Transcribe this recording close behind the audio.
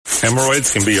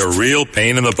Hemorrhoids can be a real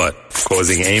pain in the butt,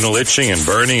 causing anal itching and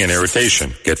burning and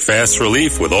irritation. Get fast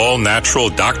relief with all natural,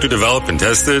 doctor-developed and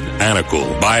tested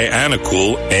Anacool. Buy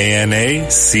Anacool, A-N-A-C-O-O-L,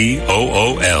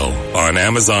 on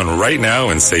Amazon right now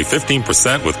and save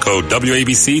 15% with code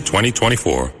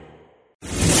WABC2024.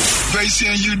 Great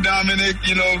seeing you, Dominic.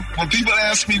 You know, when people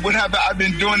ask me what have I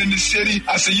been doing in the city,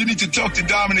 I say, you need to talk to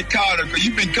Dominic Carter, because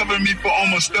you've been covering me for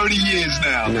almost 30 years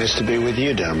now. Nice to be with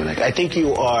you, Dominic. I think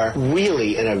you are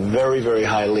really in a very, very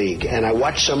high league. And I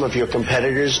watch some of your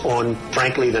competitors on,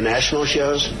 frankly, the national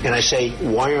shows, and I say,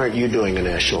 why aren't you doing a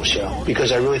national show?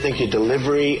 Because I really think your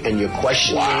delivery and your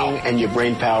questioning and your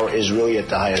brain power is really at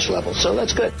the highest level. So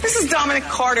that's good. This is Dominic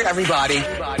Carter, everybody.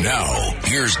 Now,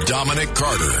 here's Dominic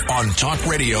Carter on Talk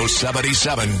Radio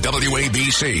 77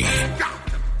 WABC.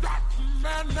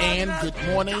 And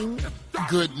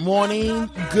good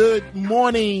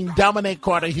morning. Dominic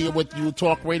Carter here with you,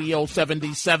 Talk Radio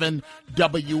 77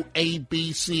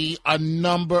 WABC. A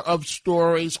number of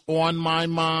stories on my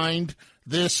mind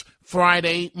this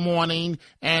Friday morning,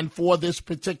 and for this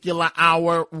particular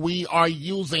hour, we are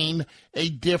using a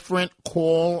different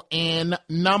call-in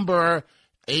number,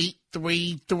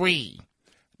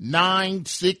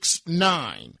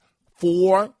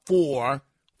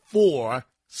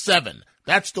 833-969-4447.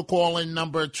 That's the call-in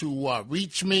number to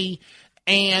reach me.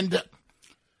 And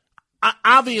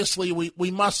obviously,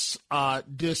 we must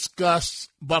discuss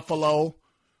Buffalo.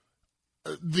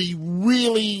 The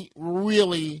really,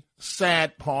 really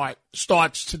sad part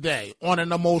starts today on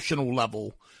an emotional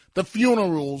level. The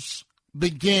funerals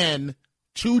begin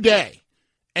today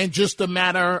in just a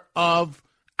matter of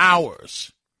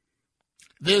hours.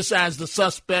 This, as the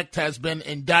suspect has been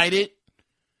indicted,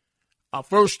 a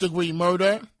first-degree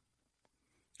murder.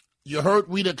 You heard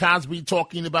Rita Cosby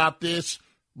talking about this.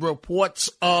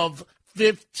 Reports of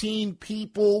 15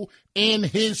 people in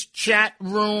his chat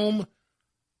room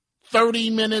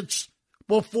 30 minutes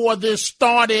before this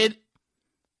started.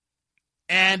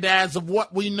 And as of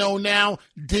what we know now,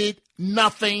 did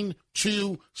nothing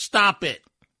to stop it.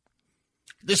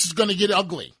 This is going to get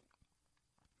ugly.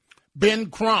 Ben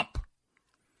Crump,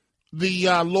 the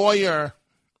lawyer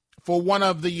for one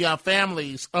of the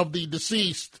families of the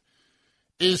deceased,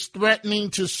 is threatening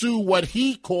to sue what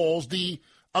he calls the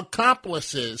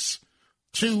accomplices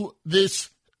to this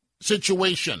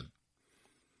situation.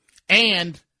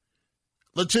 And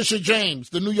Letitia James,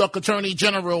 the New York Attorney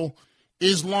General,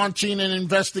 is launching an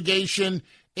investigation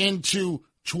into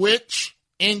Twitch,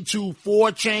 into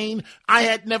 4chan. I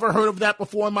had never heard of that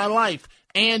before in my life.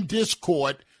 And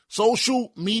Discord,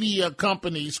 social media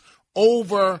companies,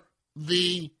 over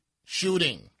the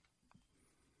shooting.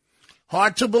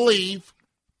 Hard to believe,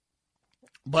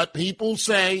 but people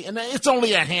say, and it's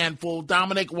only a handful,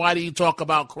 Dominic, why do you talk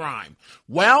about crime?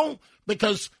 Well,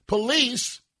 because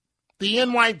police, the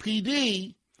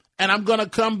NYPD, and I'm going to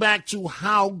come back to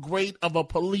how great of a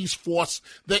police force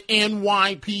the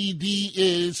NYPD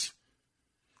is,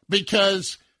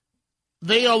 because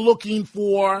they are looking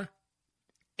for,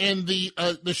 in the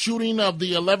shooting of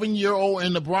the 11-year-old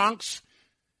in the Bronx,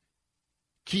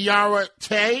 Kiara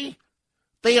Tay,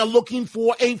 they are looking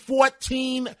for a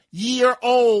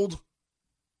 14-year-old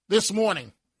this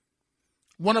morning,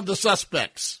 one of the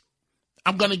suspects.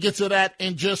 I'm going to get to that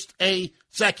in just a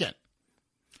second.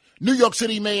 New York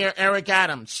City Mayor Eric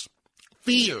Adams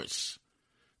fears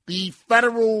the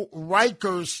federal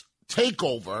Rikers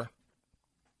takeover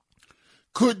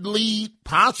could lead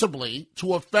possibly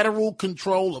to a federal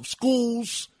control of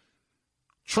schools,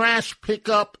 trash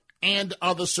pickup, and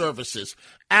other services.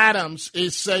 Adams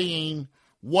is saying,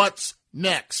 what's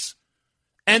next?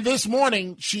 And this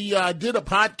morning, she did a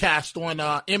podcast on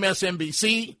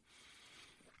MSNBC.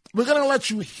 We're going to let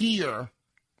you hear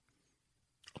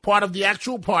part of the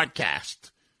actual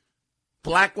podcast.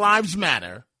 Black Lives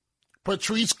Matter,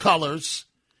 Patrisse Cullors,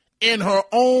 in her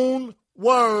own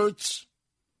words,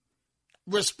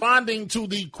 responding to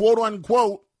the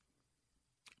quote-unquote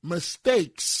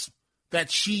mistakes that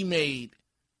she made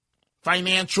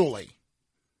financially.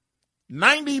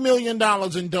 $90 million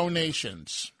in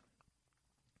donations.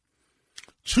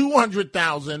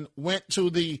 $200,000 went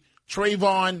to the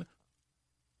Trayvon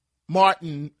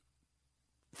Martin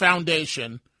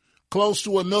Foundation. Close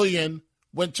to $1 million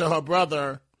went to her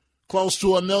brother. Close to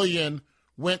 $1 million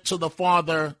went to the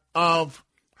father of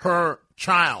her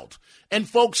child. And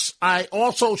folks, I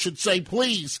also should say,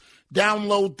 please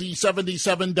download the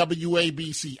 77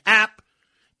 WABC app.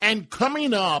 And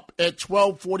coming up at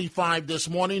 12:45 this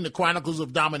morning, the Chronicles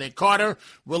of Dominic Carter,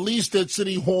 released at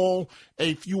City Hall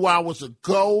a few hours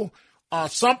ago.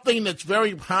 Something that's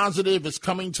very positive is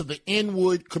coming to the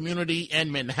Inwood community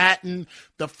in Manhattan,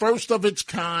 the first of its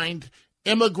kind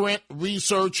Immigrant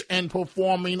Research and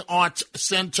Performing Arts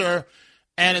Center,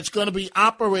 and it's going to be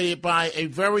operated by a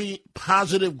very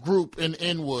positive group in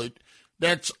Inwood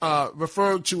that's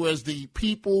referred to as the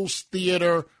People's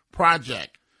Theater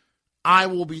Project. I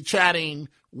will be chatting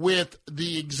with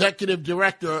the executive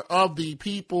director of the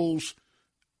People's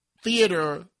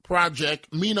Theater Project,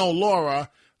 Mino Laura.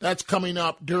 That's coming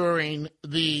up during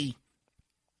the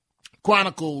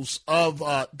Chronicles of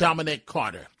Dominic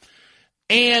Carter.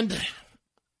 And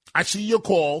I see your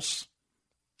calls.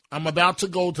 I'm about to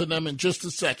go to them in just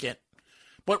a second.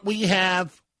 But we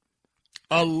have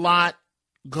a lot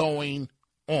going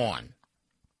on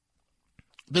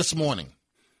this morning.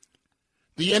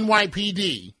 The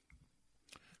NYPD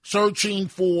searching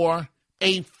for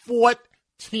a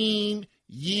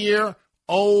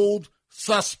 14-year-old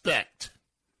suspect.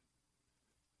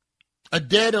 A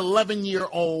dead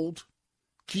 11-year-old,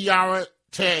 Kiara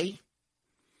Tay.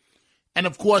 And,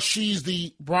 of course, she's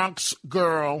the Bronx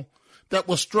girl that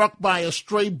was struck by a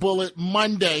stray bullet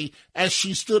Monday as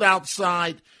she stood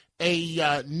outside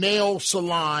a nail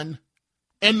salon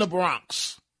in the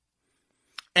Bronx.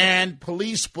 And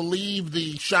police believe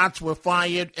the shots were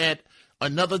fired at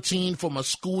another teen from a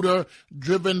scooter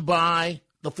driven by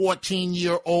the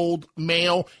 14-year-old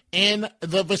male in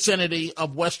the vicinity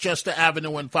of Westchester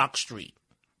Avenue and Fox Street.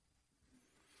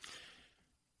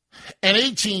 An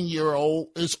 18-year-old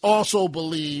is also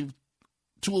believed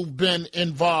to have been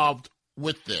involved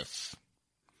with this.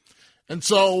 And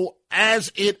so,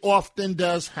 as it often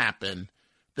does happen,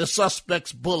 the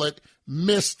suspect's bullet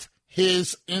missed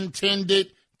his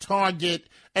intended target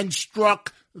and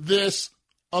struck this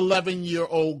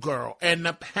 11-year-old girl. And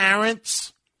the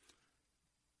parents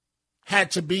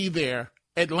had to be there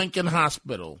at Lincoln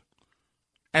Hospital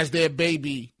as their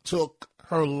baby took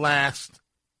her last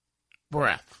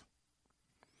breath.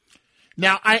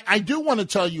 Now, I do want to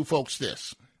tell you folks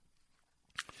this.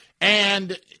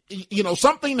 And, you know,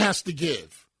 something has to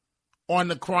give on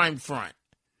the crime front.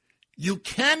 You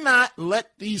cannot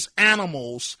let these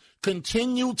animals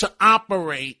continue to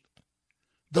operate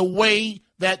the way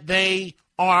that they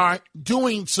are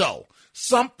doing so.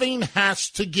 Something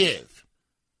has to give.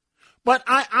 But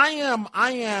I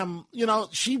am, you know,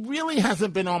 she really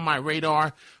hasn't been on my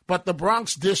radar, but the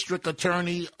Bronx District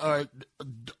Attorney,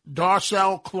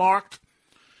 Darcel Clark,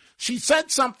 she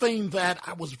said something that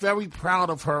I was very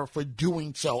proud of her for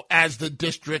doing so as the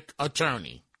district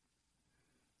attorney.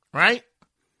 Right?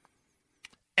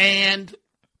 And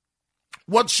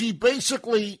what she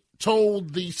basically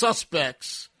told the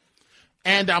suspects,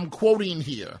 and I'm quoting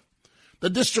here, the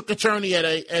district attorney at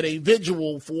a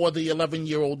vigil for the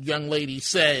 11-year-old young lady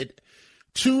said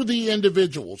to the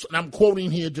individuals, and I'm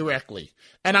quoting here directly,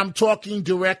 and I'm talking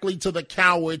directly to the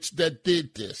cowards that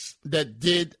did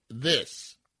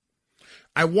this.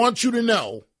 I want you to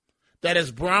know that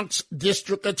as Bronx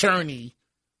District Attorney,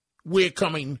 we're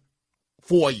coming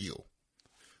for you.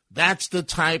 That's the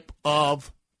type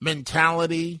of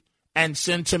mentality and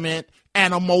sentiment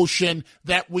and emotion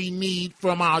that we need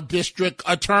from our district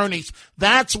attorneys.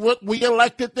 That's what we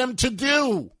elected them to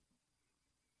do.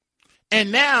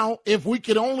 And now, if we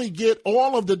could only get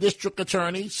all of the district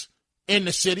attorneys in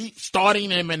the city,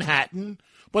 starting in Manhattan,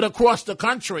 but across the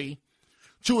country,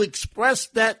 to express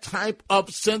that type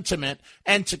of sentiment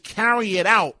and to carry it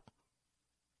out,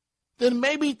 then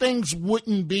maybe things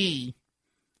wouldn't be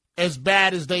as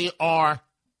bad as they are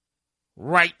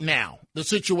right now, the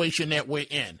situation that we're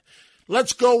in.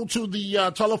 Let's go to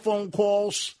the telephone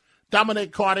calls.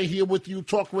 Dominic Carter here with you,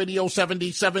 Talk Radio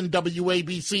 77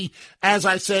 WABC. As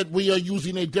I said, we are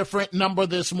using a different number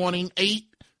this morning,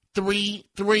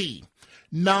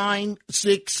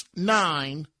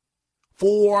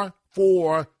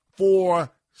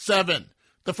 833-969-4447.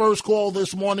 The first call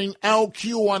this morning,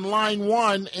 LQ on line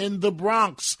 1 in the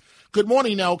Bronx. Good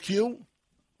morning, LQ.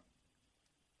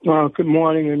 Good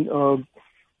morning, and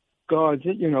God,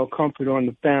 comfort on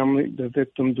the family, the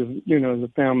victims, the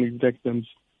family victims.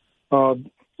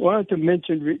 Wanted to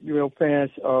mention real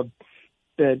fast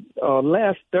that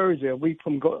last Thursday, a week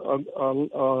from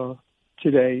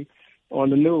today, on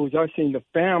the news, I've seen the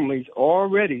families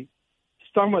already,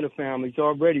 some of the families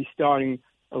already starting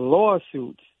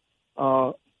lawsuits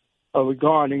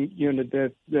regarding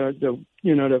the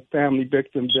family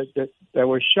victims that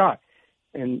were shot.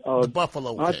 And the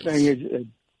Buffalo my case. thing is,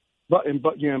 in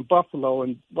Buffalo,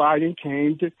 and Biden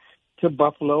came to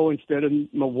Buffalo instead of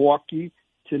Milwaukee.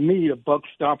 To me, the buck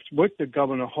stops with the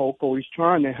Governor Hochul. He's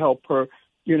trying to help her,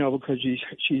 because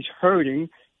she's hurting.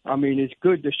 I mean, it's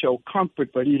good to show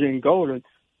comfort, but he didn't go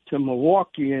to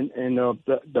Milwaukee, and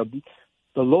the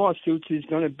lawsuits is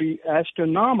going to be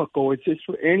astronomical. It's just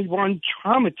for anyone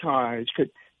traumatized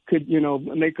could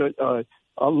make a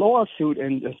lawsuit,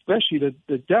 and especially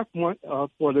the death one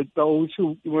for those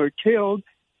who were killed,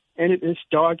 and it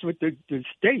starts with the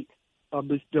state.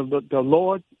 The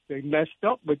law they messed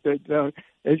up with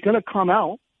it's going to come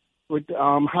out with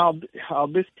how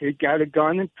this kid got a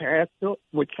gun and passed it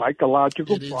with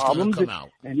psychological problems,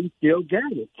 and he still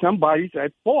got it. Somebody's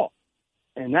at fault,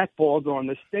 and that falls on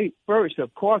the state first.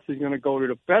 Of course, it's going to go to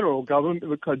the federal government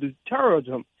because it's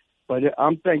terrorism. But I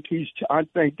think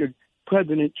the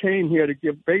president came here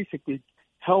to basically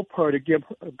help her to give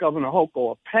Governor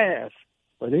Hochul a pass,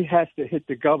 but he has to hit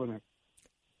the governor.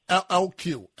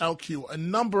 LQ, a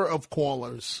number of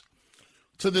callers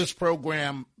to this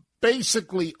program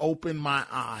basically opened my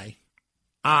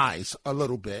eyes a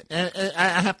little bit. And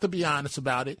I have to be honest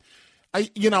about it.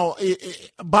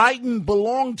 Biden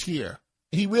belonged here.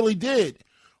 He really did.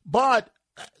 But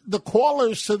the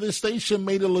callers to this station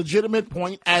made a legitimate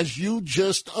point, as you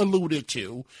just alluded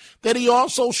to, that he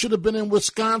also should have been in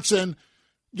Wisconsin.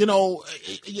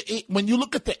 When you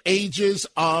look at the ages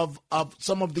of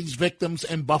some of these victims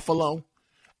in Buffalo,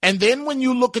 and then when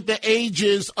you look at the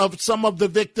ages of some of the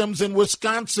victims in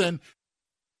Wisconsin,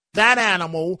 that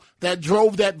animal that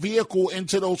drove that vehicle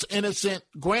into those innocent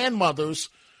grandmothers,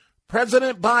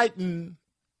 President Biden,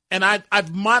 and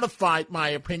I've modified my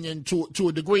opinion to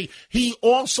a degree, he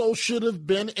also should have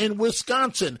been in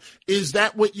Wisconsin. Is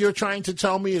that what you're trying to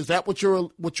tell me? Is that what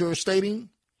you're stating?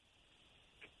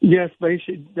 Yes,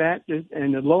 basically that is,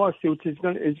 and the lawsuit is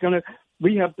going to.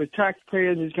 We have the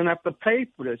taxpayers is going to have to pay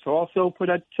for this. Also for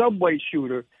that subway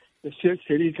shooter, the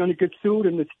city is going to get sued,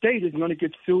 and the state is going to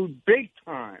get sued big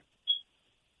time.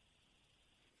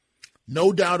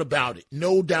 No doubt about it.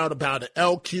 No doubt about it.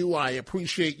 LQ, I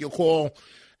appreciate your call,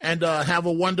 and have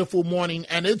a wonderful morning.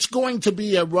 And it's going to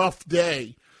be a rough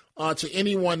day to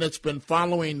anyone that's been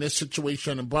following this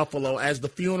situation in Buffalo as the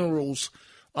funerals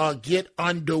get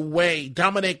underway.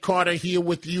 Dominic Carter here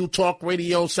with you, Talk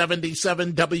Radio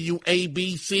 77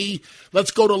 WABC.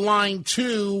 Let's go to line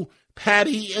 2,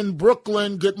 Patty in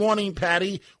Brooklyn. Good morning,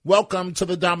 Patty. Welcome to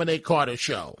the Dominic Carter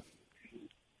Show.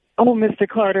 Oh, Mr.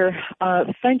 Carter,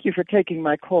 thank you for taking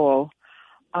my call.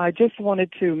 I just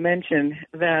wanted to mention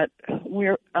that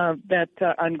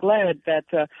I'm glad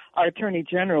that our Attorney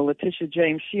General, Letitia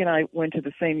James, she and I went to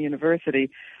the same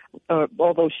university,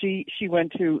 although she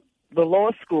went to the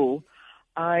law school.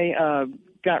 I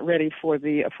got ready for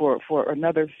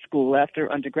another school after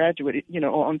undergraduate,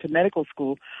 on to medical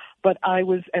school. But I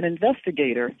was an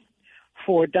investigator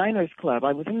for Diners Club.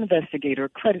 I was an investigator, a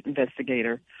credit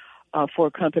investigator for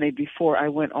a company before I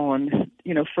went on,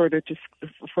 further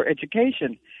for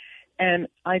education. And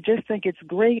I just think it's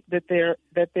great that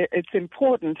it's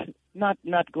important, not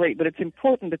great, but it's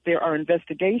important that there are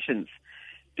investigations.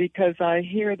 Because I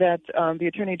hear that the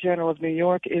Attorney General of New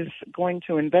York is going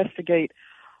to investigate,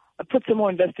 put some more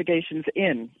investigations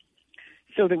in,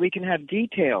 so that we can have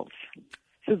details,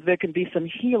 so that there can be some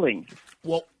healing.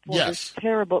 Well, yes.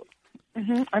 Terrible.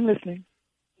 I'm listening.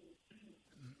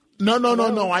 No.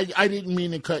 I didn't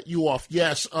mean to cut you off.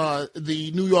 Yes,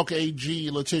 the New York AG,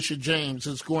 Letitia James,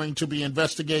 is going to be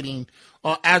investigating,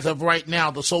 as of right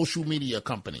now, the social media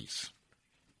companies.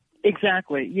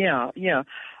 Exactly. Yeah.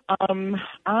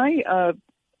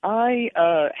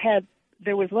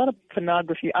 There was a lot of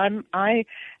pornography. I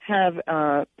have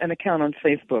an account on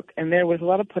Facebook, and there was a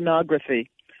lot of pornography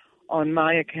on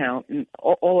my account. And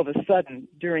all of a sudden,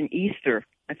 during Easter,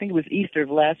 I think it was Easter of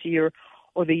last year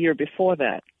or the year before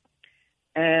that,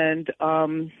 and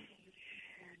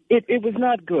it was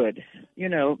not good.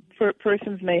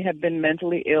 Persons may have been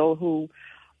mentally ill who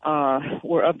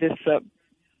were of this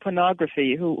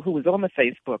pornography who was on the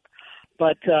Facebook.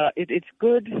 But it's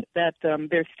good that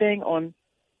they're staying on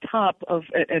top of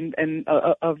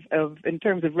in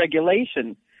terms of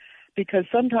regulation, because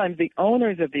sometimes the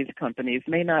owners of these companies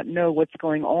may not know what's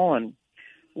going on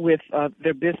with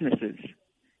their businesses.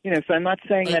 So I'm not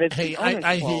saying that it's the owner's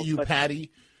I fault, hear you, but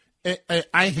Patty.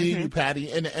 I hear you,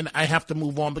 Patty, and I have to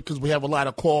move on because we have a lot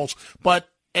of calls. But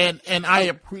I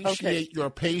appreciate your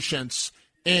patience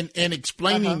in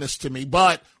explaining this to me.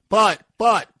 But.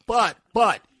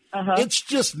 It's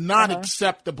just not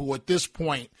acceptable at this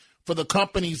point for the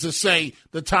companies to say,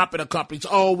 the top of the companies,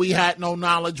 oh, we had no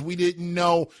knowledge, we didn't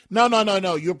know.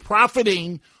 No. You're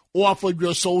profiting off of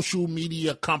your social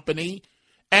media company.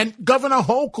 And Governor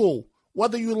Hochul,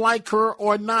 whether you like her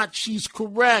or not, she's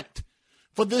correct.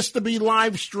 For this to be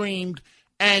live streamed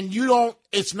and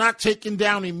it's not taken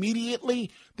down immediately,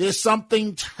 there's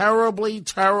something terribly,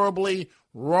 terribly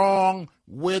wrong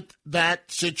with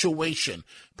that situation.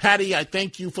 Patty, I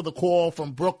thank you for the call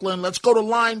from Brooklyn. Let's go to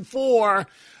line 4.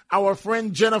 Our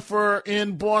friend Jennifer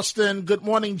in Boston. Good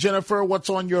morning, Jennifer. What's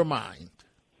on your mind?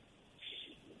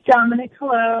 Dominic,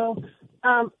 hello.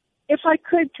 If I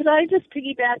could I just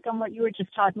piggyback on what you were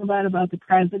just talking about the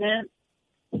president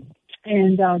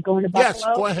and going to Buffalo? Yes,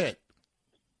 go ahead.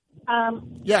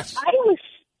 Yes.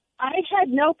 I had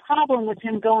no problem with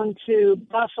him going to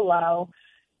Buffalo,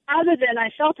 other than I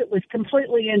felt it was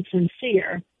completely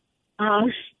insincere.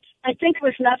 I think it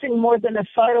was nothing more than a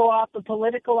photo op, a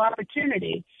political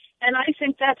opportunity. And I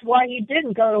think that's why he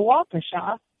didn't go to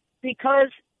Waukesha,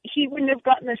 because he wouldn't have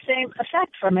gotten the same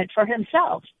effect from it for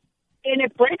himself. And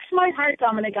it breaks my heart,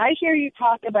 Dominic. I hear you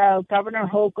talk about Governor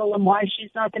Hochul and why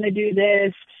she's not going to do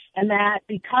this and that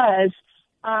because,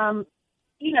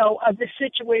 of the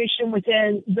situation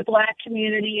within the Black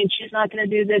community, and she's not going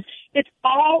to do this. It's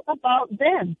all about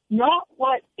them, not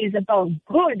what is about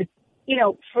good,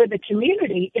 for the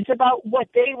community. It's about what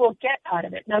they will get out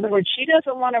of it. In other words, she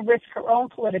doesn't want to risk her own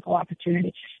political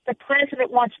opportunity. The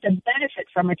president wants to benefit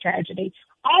from a tragedy.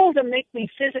 All of them make me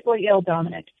physically ill,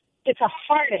 Dominic. It's a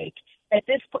heartache at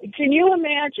this point. Can you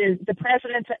imagine the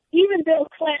president, even Bill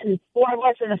Clinton, who I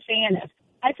wasn't a fan of,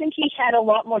 I think he had a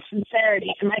lot more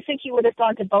sincerity, and I think he would have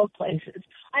gone to both places.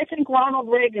 I think Ronald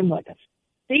Reagan would have.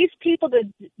 These people,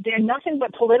 they're nothing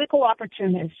but political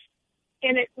opportunists.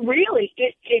 And it really,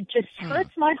 it just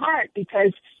hurts my heart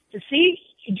because do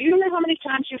you know how many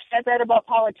times you've said that about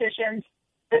politicians?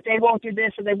 That they won't do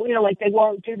this, or they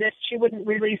won't do this. She wouldn't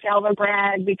release Alvin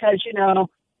Bragg because,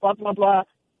 blah, blah, blah.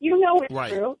 It's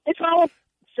right. True. It's about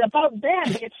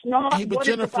them. It's not what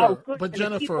it's about good. But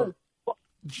Jennifer,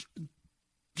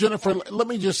 let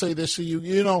me just say this to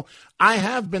you. I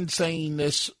have been saying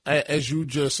this as you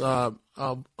just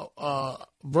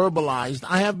verbalized.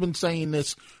 I have been saying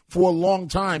this for a long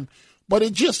time, but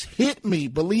it just hit me,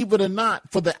 believe it or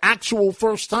not, for the actual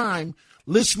first time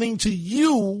listening to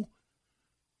you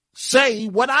say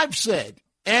what I've said.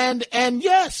 And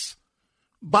yes,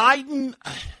 Biden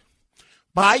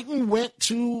went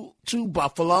to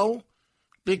Buffalo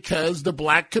because the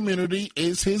Black community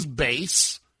is his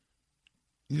base.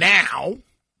 Now,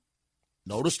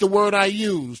 notice the word I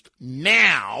used,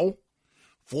 now,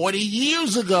 40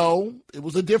 years ago, it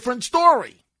was a different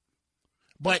story.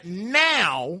 But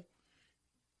now,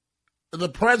 the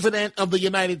president of the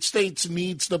United States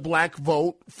needs the Black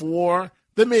vote for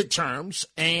the midterms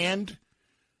and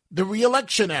the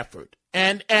reelection effort.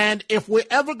 And if we're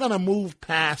ever going to move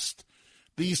past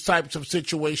these types of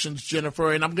situations,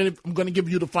 Jennifer, and I'm going to give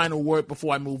you the final word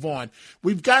before I move on,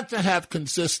 we've got to have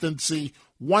consistency,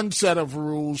 one set of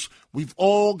rules. We've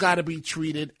all got to be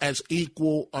treated as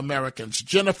equal Americans.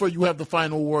 Jennifer, you have the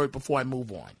final word before I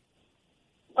move on.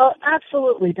 Oh,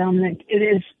 absolutely, Dominic.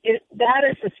 That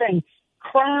is the thing.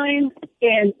 Crime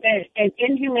and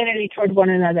inhumanity toward one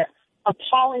another,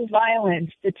 appalling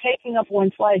violence, the taking of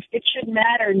one's life, it should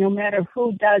matter no matter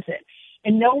who does it.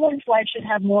 And no one's life should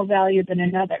have more value than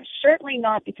another. Certainly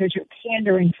not because you're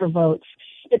pandering for votes.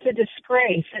 It's a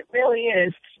disgrace. It really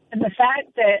is. And the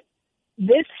fact that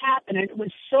this happened, it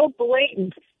was so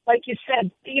blatant. Like you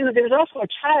said, there was also a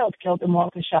child killed in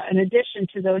Waukesha in addition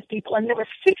to those people. And there were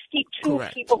 62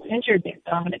 Correct. People injured there,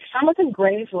 Dominic, some of them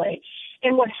gravely.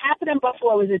 And what happened in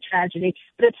Buffalo is a tragedy,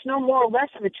 but it's no more or less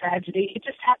of a tragedy. It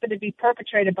just happened to be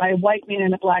perpetrated by a white man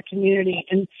in a Black community.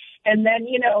 And then,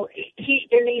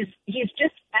 he's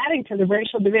just adding to the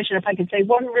racial division. If I could say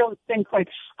one real thing quick,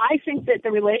 I think that the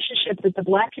relationship that the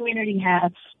Black community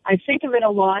has, I think of it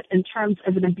a lot in terms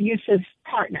of an abusive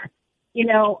partner.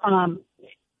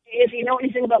 If you know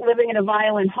anything about living in a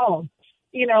violent home,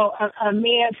 a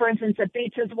man, for instance, that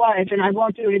beats his wife, and I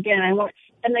won't do it again,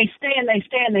 and they stay,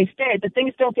 but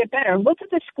things don't get better. Look at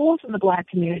the schools in the Black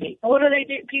community. What do they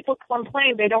do? People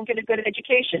complain they don't get a good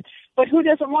education. But who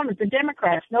doesn't want it? The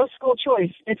Democrats, no school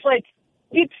choice. It's like,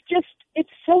 it's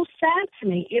so sad to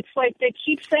me. It's like they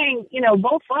keep saying,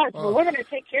 vote for us, but we're going to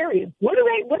take care of you. What have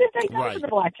they done for the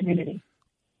Black community?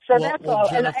 So that's all.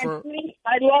 Jennifer, and to me,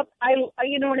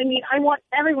 you know what I mean? I want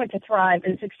everyone to thrive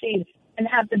and succeed and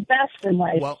have the best in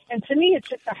life. And to me, it's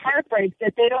just a heartbreak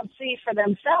that they don't see for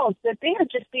themselves that they are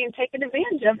just being taken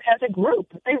advantage of as a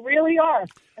group. They really are.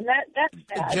 And that's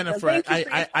sad. Jennifer,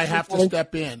 I have to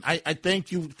step in. I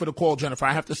thank you for the call, Jennifer.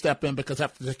 I have to step in because I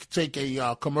have to take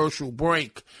a commercial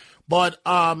break. But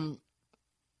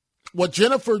what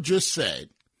Jennifer just said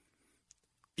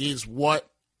is what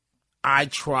I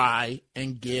try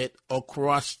and get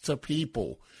across to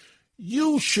people.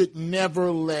 You should never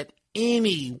let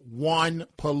any one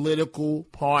political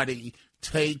party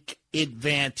take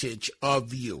advantage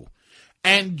of you.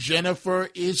 And Jennifer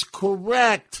is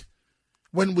correct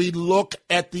when we look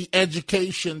at the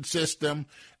education system.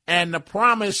 And the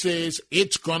promise is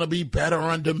it's going to be better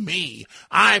under me.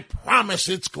 I promise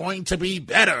it's going to be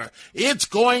better. It's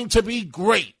going to be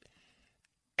great.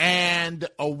 And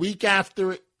a week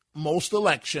after most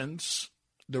elections,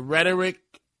 the rhetoric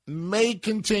may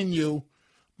continue,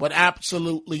 but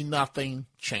absolutely nothing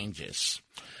changes.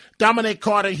 Dominic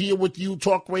Carter here with you,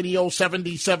 Talk Radio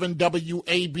 77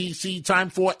 WABC. Time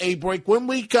for a break. When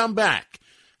we come back,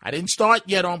 I didn't start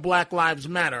yet on Black Lives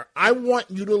Matter. I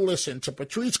want you to listen to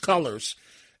Patrisse Cullors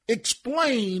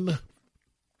explain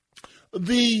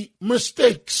the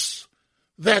mistakes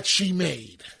that she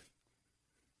made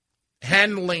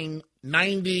handling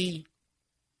 $90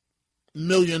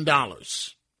 million.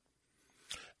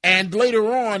 And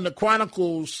later on, the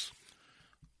Chronicles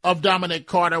of Dominic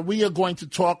Carter, we are going to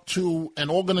talk to an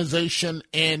organization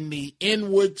in the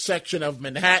Inwood section of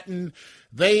Manhattan.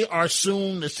 They are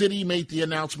soon, the city made the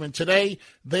announcement today,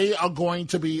 they are going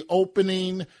to be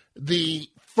opening the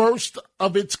first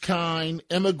of its kind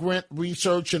Immigrant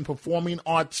Research and Performing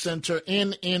Arts Center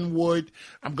in Inwood.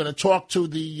 I'm going to talk to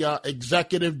the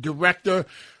executive director.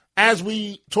 As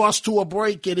we toss to a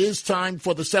break, it is time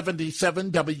for the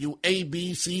 77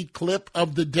 WABC clip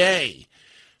of the day.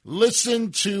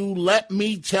 Listen to Let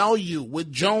Me Tell You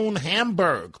with Joan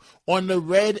Hamburg on the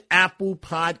Red Apple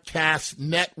Podcast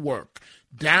Network.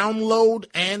 Download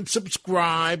and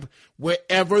subscribe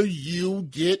wherever you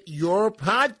get your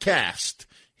podcast.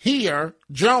 Here,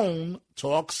 Joan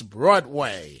talks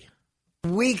Broadway.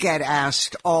 We get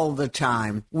asked all the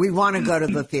time. We want to go to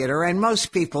the theater, and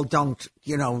most people don't,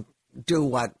 do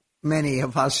what many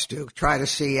of us do, try to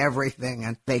see everything.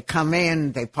 And they come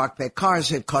in, they park their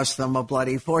cars, it costs them a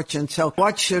bloody fortune. So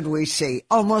what should we see?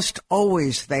 Almost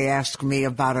always they ask me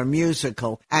about a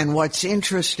musical. And what's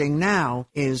interesting now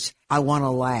is I want to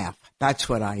laugh. That's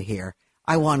what I hear.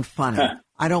 I want funny.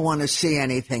 I don't want to see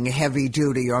anything heavy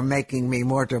duty or making me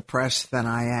more depressed than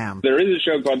I am. There is a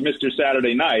show called Mr.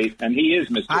 Saturday Night, and he is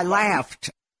Mr. I laughed.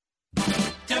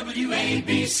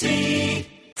 WABC.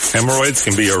 Hemorrhoids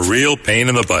can be a real pain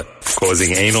in the butt,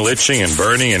 causing anal itching and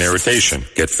burning and irritation.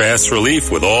 Get fast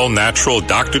relief with all natural,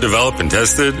 doctor-developed and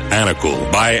tested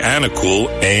Anacool. Buy Anacool,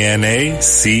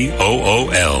 ANACOOL,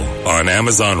 on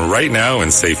Amazon right now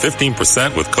and save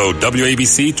 15% with code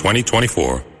WABC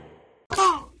 2024.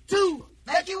 1, 2,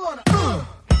 make you wanna.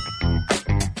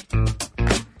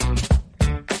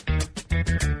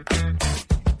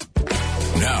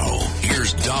 Now,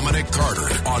 here's Dominic Carter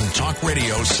on Talk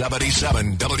Radio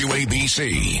 77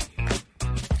 WABC.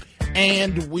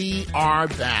 And we are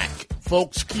back.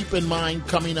 Folks, keep in mind,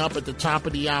 coming up at the top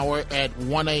of the hour at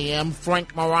 1 a.m.,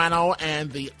 Frank Morano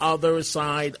and the Other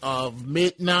Side of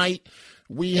Midnight.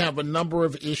 We have a number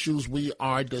of issues we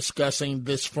are discussing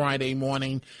this Friday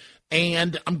morning.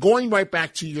 And I'm going right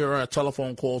back to your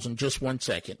telephone calls in just 1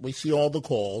 second. We see all the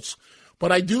calls.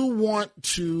 But I do want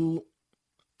to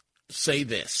say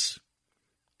this.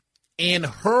 In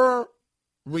her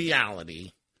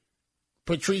reality,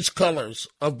 Patrisse Cullors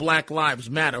of Black Lives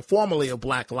Matter, formerly of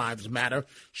Black Lives Matter,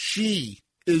 she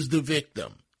is the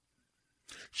victim.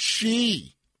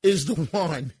 She is the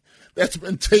one that's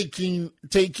been taken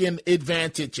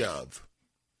advantage of.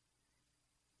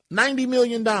 $90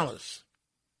 million.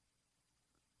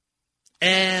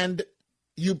 And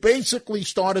you basically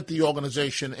started the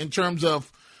organization in terms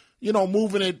of,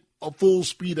 moving it a full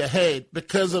speed ahead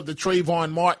because of the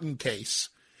Trayvon Martin case.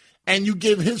 And you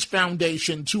give his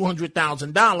foundation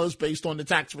 $200,000 based on the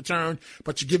tax return,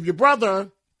 but you give your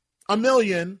brother $1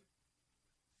 million,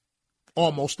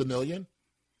 almost $1 million.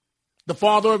 The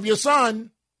father of your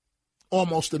son,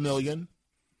 almost $1 million.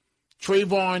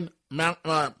 Trayvon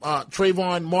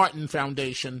Martin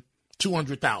Foundation,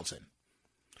 $200,000.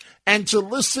 And to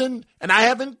listen, and I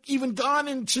haven't even gone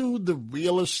into the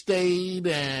real estate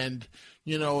and,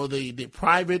 the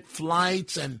private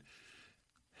flights, and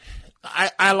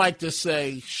I like to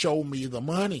say, show me the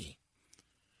money.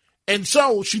 And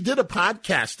so she did a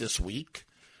podcast this week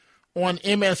on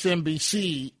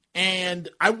MSNBC, and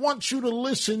I want you to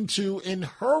listen to, in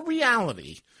her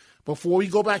reality, before we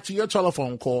go back to your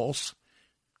telephone calls,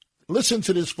 listen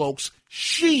to this, folks.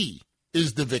 She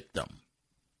is the victim.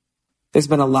 There's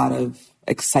been a lot of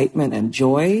excitement and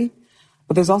joy,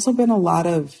 but there's also been a lot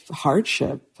of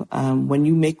hardship. When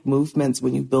you make movements,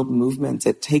 when you build movements,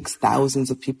 it takes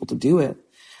thousands of people to do it.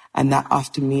 And that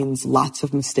often means lots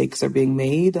of mistakes are being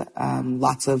made,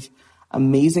 lots of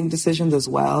amazing decisions as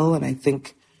well. And I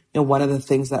think, one of the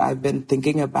things that I've been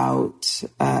thinking about,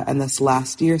 and this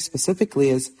last year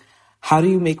specifically, is how do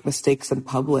you make mistakes in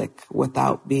public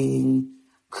without being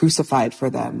crucified for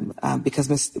them because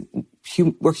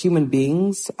we're human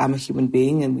beings. I'm a human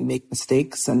being and we make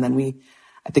mistakes. And then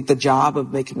I think the job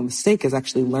of making a mistake is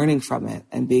actually learning from it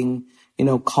and being,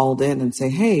 called in and say,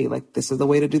 hey, like, this is the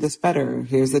way to do this better.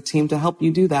 Here's a team to help you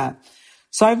do that.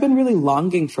 So I've been really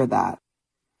longing for that.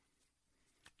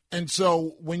 And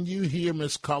so when you hear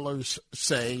Ms. Cullors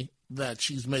say that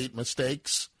she's made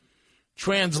mistakes,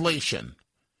 translation,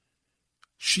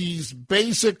 she's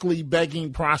basically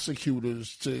begging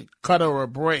prosecutors to cut her a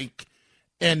break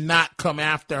and not come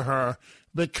after her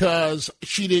because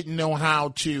she didn't know how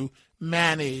to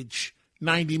manage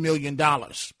 $90 million.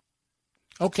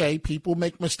 Okay, people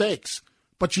make mistakes,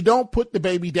 but you don't put the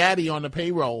baby daddy on the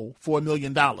payroll for $1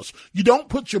 million. You don't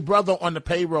put your brother on the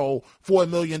payroll for $1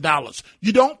 million.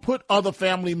 You don't put other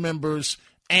family members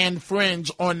and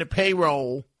friends on the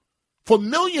payroll for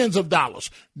millions of dollars.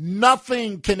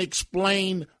 Nothing can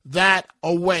explain that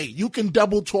away. You can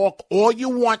double talk all you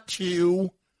want to.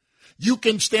 You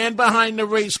can stand behind the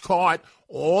race card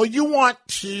all you want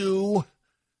to.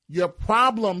 Your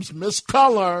problems, Miss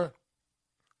Cullors,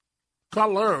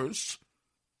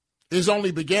 is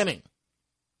only beginning.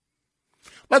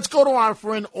 Let's go to our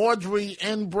friend Audrey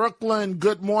in Brooklyn.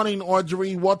 Good morning,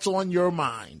 Audrey. What's on your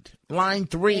mind? Line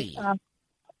 3.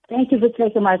 Thank you for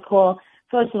taking my call.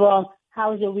 First of all,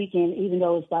 how was your weekend, even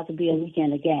though it's about to be a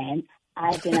weekend again?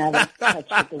 I've been out of touch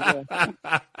with the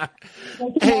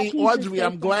world. Hey, Audrey,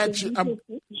 I'm glad you...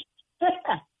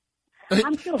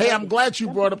 I'm glad you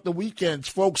brought up the weekends.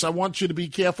 Folks, I want you to be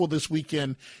careful this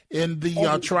weekend in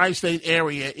the tri-state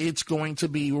area. It's going to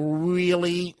be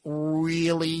really,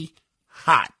 really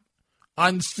hot,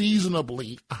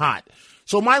 unseasonably hot.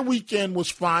 So my weekend was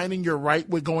fine, and you're right.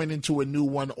 We're going into a new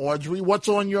one. Audrey, what's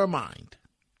on your mind?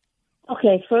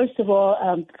 Okay, first of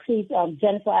all, please,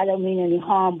 Jennifer, I don't mean any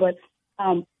harm, but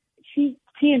she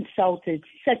insulted.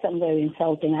 She said something very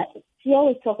insulting. She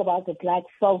always talk about the black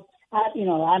folks. I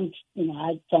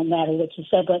don't matter what you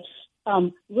said, but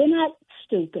we're not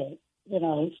stupid. We're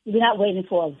not waiting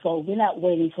for a vote.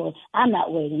 I'm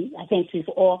not waiting. I can't speak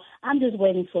for all. I'm just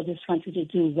waiting for this country to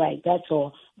do right. That's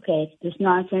all. Okay. This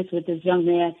nonsense with this young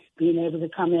man being able to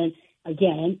come in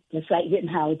again, just like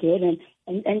Rittenhouse did,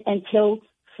 and kill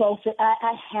folks that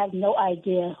I have no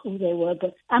idea who they were,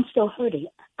 but I'm still hurting.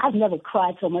 I've never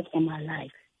cried so much in my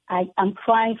life. I'm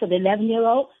crying for the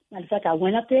 11-year-old. Matter of fact, I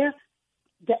went up there.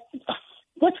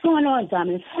 What's going on,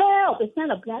 Dominic? Help! It's not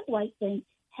a black-white thing.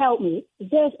 Help me. Is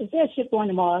there a ship going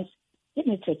to Mars? Get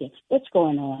me a ticket. What's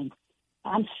going on?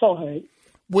 I'm so hurt.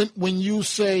 When you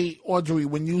say, Audrey,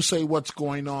 what's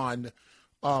going on,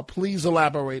 please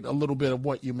elaborate a little bit of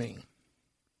what you mean.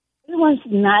 Everyone's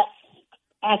not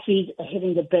actually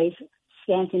hitting the base,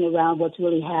 scanting around what's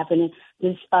really happening.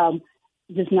 This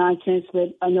nonsense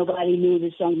with nobody knew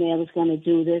this young man was going to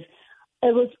do this.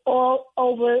 It was all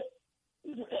over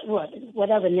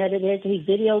whatever net it is. He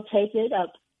videotaped it.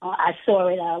 I saw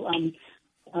it.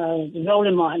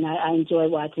 Roland Martin, I enjoy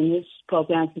watching his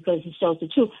programs because he shows the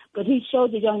truth. But he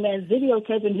showed the young man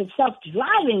videotaping himself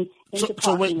driving into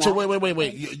parking lot.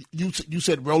 Wait. You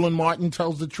said Roland Martin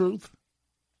tells the truth?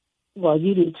 Well,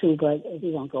 you do too, but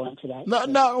we won't go into that.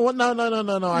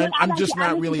 No. I'm just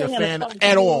not really a fan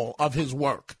at all of his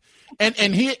work. And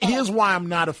here's why I'm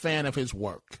not a fan of his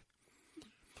work.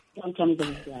 Don't tell me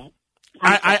that.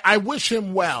 I wish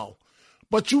him well,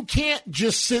 but you can't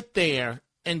just sit there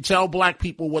and tell black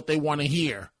people what they want to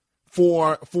hear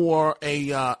for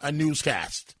a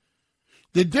newscast.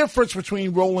 The difference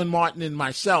between Roland Martin and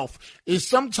myself is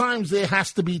sometimes there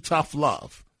has to be tough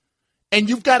love, and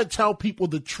you've got to tell people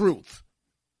the truth.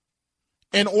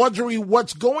 And Audrey,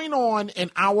 what's going on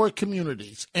in our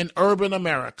communities in urban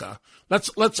America? I'm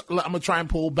gonna try and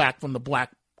pull back from the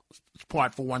black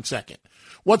part for 1 second.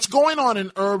 What's going on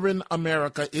in urban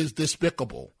America is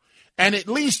despicable. And at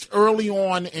least early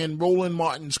on in Roland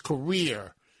Martin's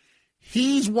career,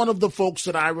 he's one of the folks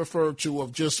that I refer to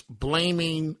of just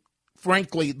blaming,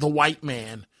 frankly, the white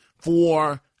man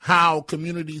for how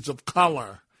communities of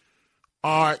color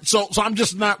are. So I'm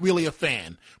just not really a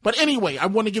fan. But anyway, I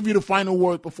want to give you the final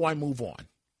word before I move on.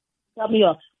 Cut me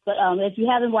off. But if you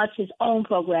haven't watched his own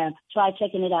program, try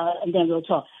checking it out, and then we'll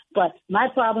talk. But my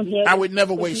problem here... I would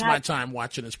never waste my time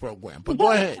watching his program. But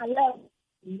go ahead.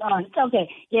 Okay,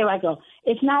 here I go.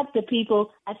 It's not the people.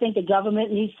 I think the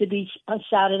government needs to be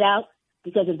shouted out,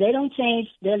 because if they don't change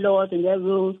their laws and their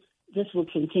rules, this will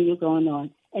continue going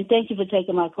on. And thank you for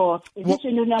taking my call. Is this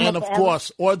your new number? And of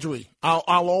course, Audrey, I'll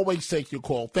always take your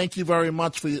call. Thank you very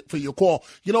much for your call.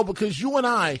 Because you and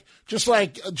I, just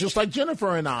like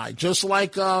Jennifer and I, just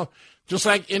like Just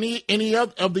like any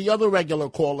of the other regular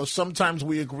callers, sometimes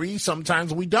we agree,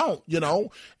 sometimes we don't,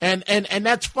 and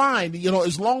that's fine,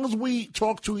 as long as we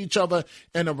talk to each other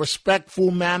in a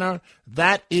respectful manner.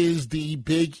 That is the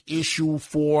big issue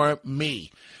for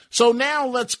me. So now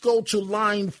let's go to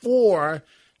line 4.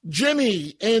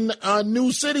 Jimmy in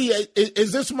New City.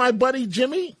 Is this my buddy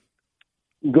Jimmy?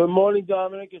 Good morning,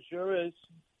 Dominic. It sure is.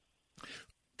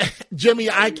 Jimmy,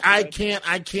 I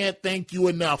can't thank you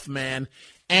enough, man.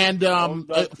 And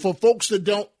for folks,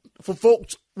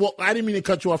 well, I didn't mean to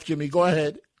cut you off, Jimmy. Go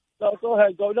ahead. No, go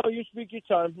ahead. No, you speak your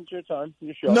time. It's your time.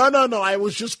 Your show. No. I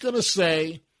was just going to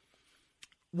say,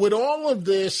 with all of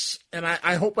this, and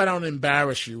I hope I don't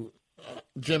embarrass you,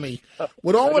 Jimmy,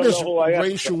 with all of this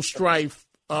racial strife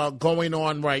going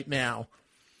on right now,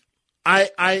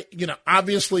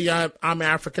 obviously I'm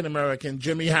African American.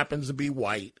 Jimmy happens to be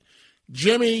white.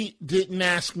 Jimmy didn't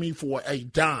ask me for a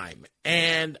dime,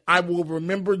 and I will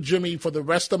remember Jimmy for the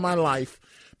rest of my life,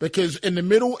 because in the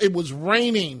middle, it was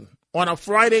raining on a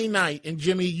Friday night, and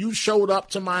Jimmy, you showed up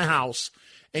to my house,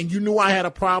 and you knew I had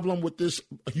a problem with this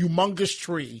humongous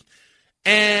tree,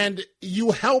 and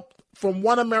you helped from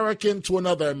one American to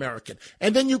another American,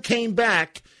 and then you came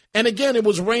back, and again, it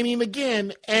was raining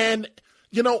again, and,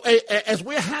 as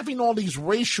we're having all these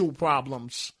racial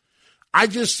problems, I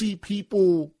just see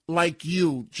people like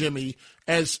you, Jimmy,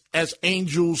 as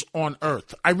angels on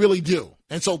earth. I really do.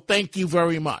 And so thank you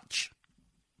very much.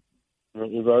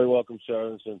 You're very welcome,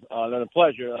 sir. It's a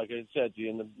pleasure, like I said to you,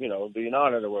 and it'll be an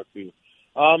honor to work for you.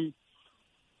 Now,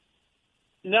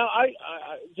 I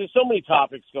there's so many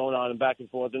topics going on and back and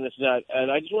forth and this and that, and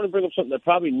I just want to bring up something that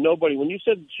probably nobody, when you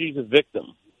said she's a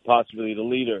victim, possibly the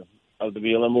leader of the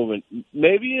BLM movement,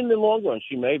 maybe in the long run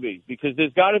she may be, because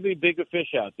there's got to be bigger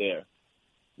fish out there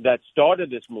that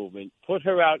started this movement, put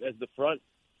her out as the front,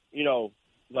 you know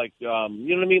what I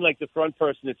mean? Like the front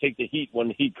person to take the heat when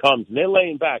the heat comes. And they're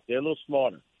laying back. They're a little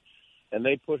smarter. And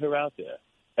they put her out there.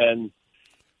 And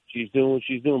she's doing what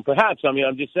she's doing. Perhaps, I'm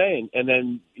just saying. And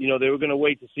then, they were going to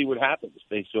wait to see what happens.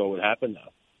 They saw what happened now.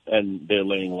 And they're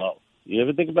laying low. You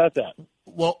ever think about that?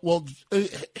 Well,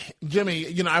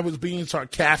 Jimmy, I was being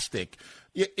sarcastic.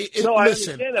 No, I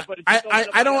understand that, but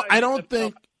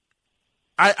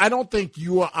I don't think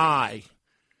you or I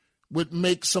would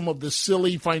make some of the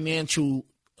silly financial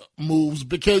moves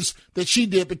that she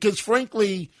did, because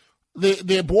frankly,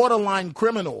 they're borderline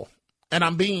criminal, and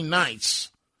I'm being nice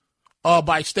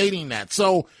by stating that.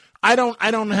 So I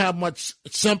don't have much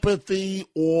sympathy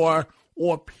or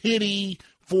pity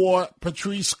for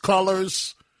Patrisse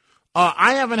Cullors.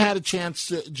 I haven't had a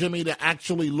chance, Jimmy, to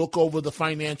actually look over the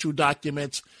financial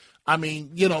documents.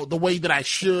 The way that I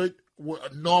should,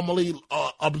 normally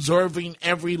observing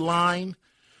every line,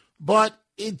 but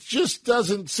it just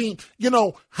doesn't seem,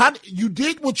 how you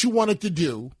did what you wanted to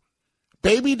do.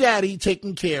 Baby daddy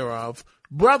taken care of,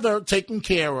 brother taken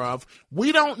care of.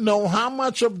 We don't know how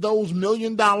much of those $1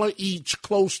 million each,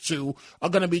 close to, are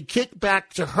going to be kicked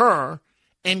back to her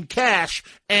in cash,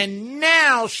 and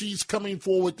now she's coming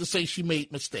forward to say she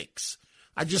made mistakes.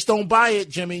 I just don't buy it,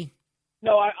 Jimmy.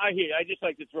 No, I hear you. I just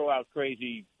like to throw out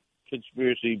crazy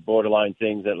conspiracy borderline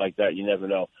things like that. You never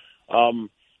know.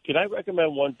 Can I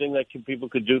recommend one thing that people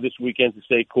could do this weekend to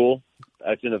stay cool?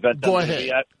 That's an event. Go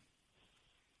ahead.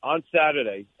 On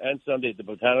Saturday and Sunday at the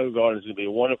Botanical Gardens, there's going to be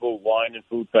a wonderful wine and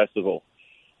food festival.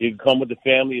 You can come with the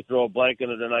family, you throw a blanket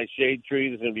under the nice shade tree.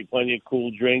 There's going to be plenty of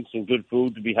cool drinks and good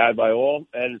food to be had by all,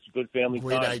 and it's a good family time.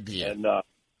 Great idea. And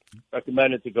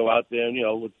recommend it to go out there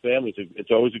and, with families.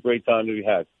 It's always a great time to be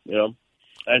had,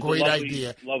 And great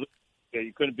idea.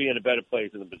 You couldn't be in a better place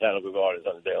in the Botanical Gardens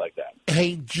on a day like that.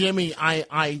 Hey, Jimmy,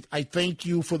 I thank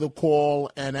you for the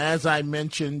call, and as I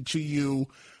mentioned to you,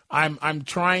 I'm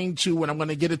trying to, and I'm going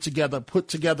to get it together, put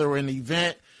together an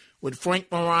event with Frank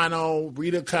Morano,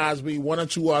 Rita Cosby, one or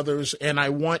two others, and I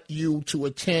want you to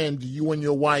attend, you and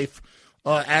your wife,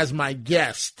 as my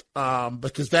guest,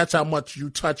 because that's how much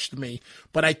you touched me.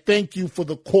 But I thank you for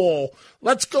the call.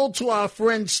 Let's go to our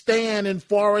friend Stan in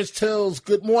Forest Hills.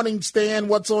 Good morning, Stan.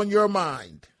 What's on your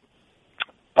mind?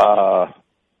 The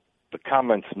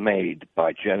comments made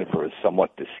by Jennifer is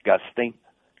somewhat disgusting,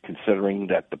 considering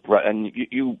that and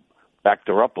you backed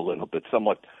her up a little bit,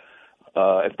 somewhat.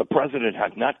 If the president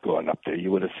had not gone up there,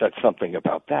 you would have said something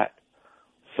about that.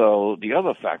 So the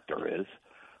other factor is,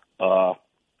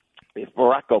 if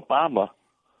Barack Obama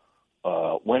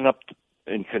went up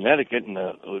in Connecticut and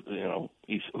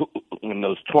when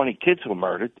those 20 kids were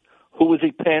murdered, who was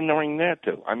he pandering there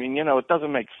to? It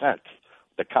doesn't make sense,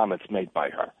 the comments made by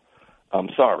her. I'm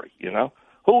sorry,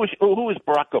 who is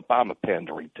Barack Obama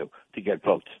pandering to get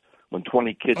votes? when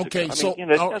 20 kids. Okay, it so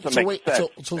doesn't make sense.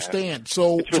 So Stan,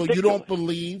 so you ridiculous.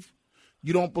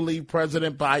 you don't believe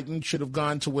President Biden should have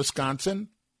gone to Wisconsin?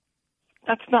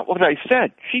 That's not what I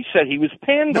said. She said he was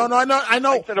pandering. No, I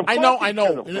know.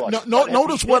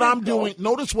 Notice what I'm doing.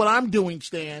 Notice what I'm doing,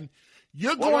 Stan.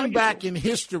 You're going back in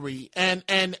history and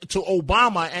to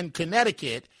Obama and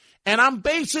Connecticut, and I'm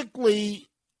basically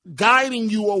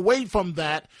guiding you away from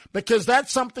that because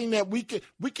that's something that we could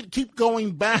keep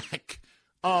going back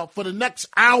for the next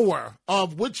hour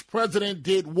of which president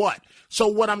did what. So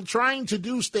what I'm trying to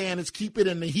do, Stan, is keep it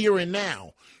in the here and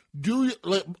now.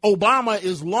 Obama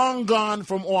is long gone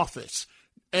from office,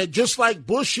 and just like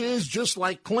Bush is, just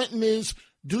like Clinton is.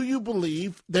 Do you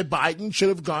believe that Biden should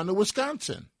have gone to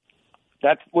Wisconsin?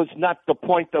 That was not the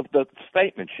point of the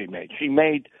statement she made. She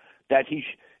made that he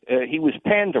was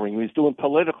pandering. He was doing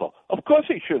political. Of course,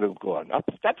 he should have gone.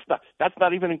 That's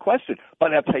not even in question.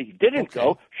 But if he didn't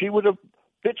go, she would have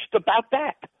bitched about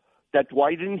that. That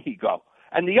why didn't he go?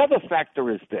 And the other factor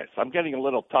is this. I'm getting a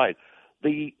little tired.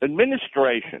 The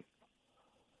administration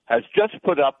has just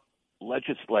put up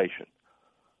legislation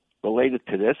related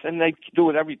to this, and they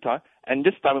do it every time. And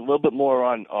this time a little bit more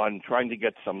on trying to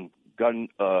get some gun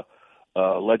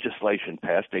legislation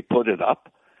passed. They put it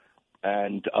up,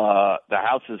 and the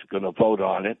House is going to vote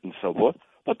on it and so forth.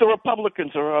 But the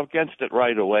Republicans are against it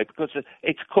right away because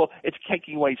it's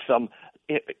taking away some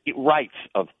rights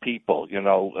of people.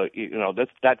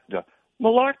 That's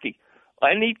malarkey.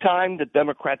 Any time the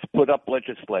Democrats put up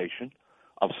legislation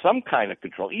of some kind of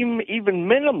control, even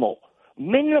minimal,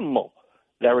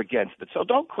 they're against it. So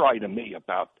don't cry to me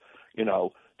about,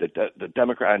 the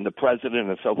Democrat and the president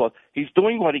and so forth. He's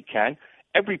doing what he can.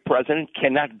 Every president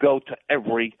cannot go to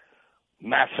every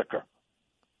massacre.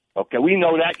 Okay, we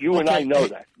know that. You and I know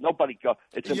that. Nobody go.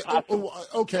 It's impossible.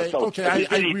 Okay, I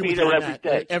agree with you on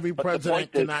that. Every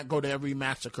president cannot go to every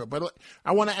massacre. But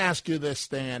I want to ask you this,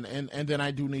 Stan, and then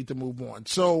I do need to move on.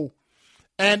 So,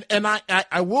 and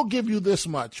I will give you this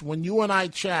much. When you and I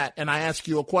chat and I ask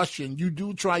you a question, you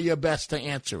do try your best to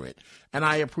answer it, and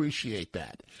I appreciate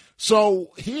that.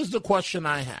 So here's the question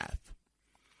I have.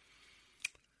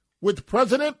 With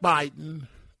President Biden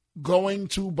going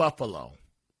to Buffalo,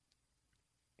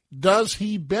 does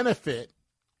he benefit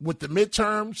with the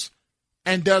midterms,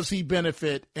 and does he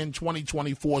benefit in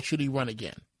 2024 should he run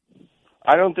again?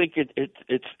 I don't think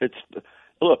it's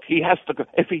look, he has to go.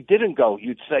 If he didn't go,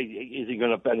 you'd say, is he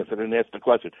going to benefit, and ask the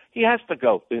question. He has to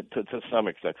go to some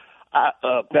extent.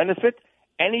 Benefit,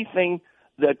 anything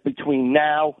that between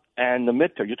now and the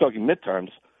midterm, you're talking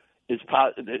midterms, is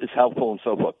helpful and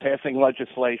so forth. Passing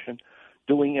legislation,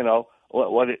 doing,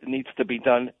 what it needs to be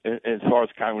done as far as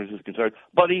Congress is concerned.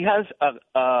 But he has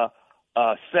a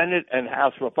Senate and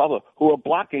House Republicans who are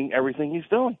blocking everything he's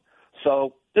doing.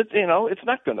 So, it's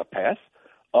not going to pass.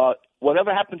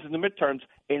 Whatever happens in the midterms,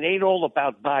 it ain't all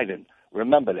about Biden.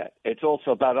 Remember that. It's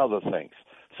also about other things.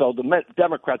 So the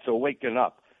Democrats are waking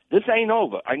up. This ain't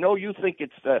over. I know you think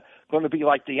it's going to be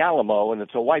like the Alamo and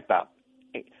it's a wipeout.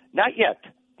 Not yet.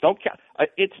 Don't count.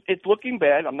 It's looking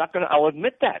bad. I'll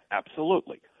admit that,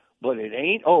 absolutely. But it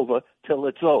ain't over till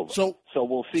it's over. So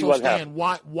we'll see what happens.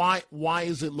 Why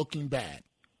is it looking bad?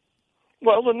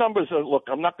 Well, the numbers are. Look,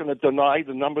 I'm not going to deny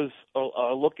the numbers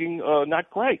are looking not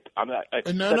great. No.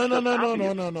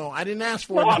 I didn't ask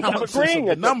for analysis of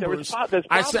the numbers.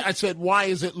 I said, why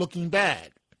is it looking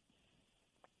bad?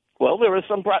 Well, there is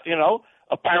some.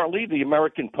 Apparently the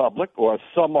American public or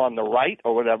some on the right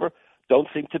or whatever don't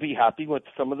seem to be happy with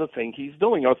some of the things he's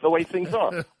doing or the way things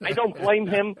are. I don't blame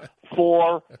him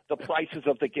for the prices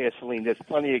of the gasoline. There's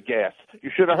plenty of gas. You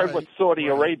should have heard what Saudi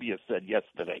Arabia said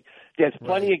yesterday. There's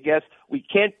plenty of gas. We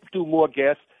can't do more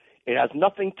gas. It has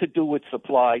nothing to do with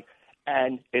supply,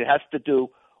 and it has to do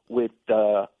with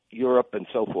Europe and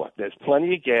so forth. There's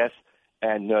plenty of gas,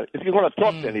 and if you want to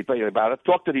talk to anybody about it,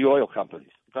 talk to the oil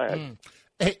companies. Go ahead.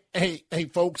 Hey,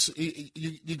 folks,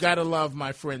 you got to love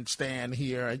my friend Stan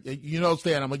here.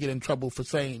 Stan, I'm going to get in trouble for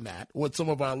saying that with some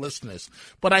of our listeners.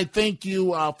 But I thank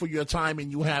you for your time,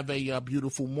 and you have a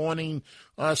beautiful morning,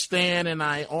 Stan. And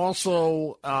I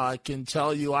also can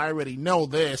tell you, I already know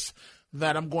this,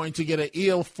 that I'm going to get an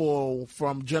earful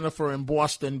from Jennifer in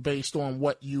Boston based on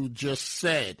what you just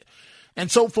said. And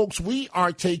so, folks, we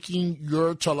are taking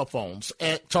your telephone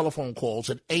calls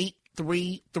at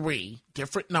 833,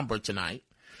 different number tonight,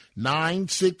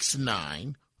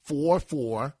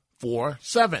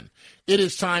 969-4447. It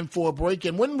is time for a break.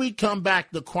 And when we come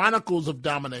back, the Chronicles of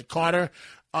Dominic Carter,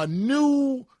 a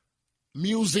new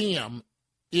museum,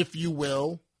 if you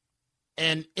will,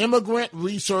 an Immigrant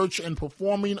Research and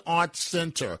Performing Arts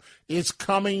Center is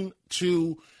coming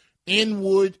to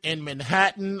Inwood in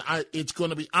Manhattan. It's going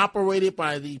to be operated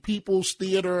by the People's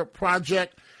Theater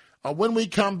Project. When we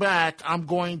come back, I'm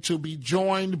going to be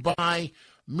joined by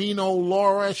Mino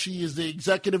Laura. She is the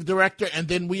executive director, and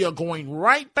then we are going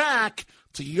right back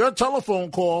to your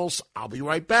telephone calls. I'll be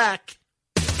right back.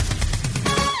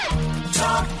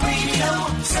 Talk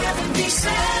Radio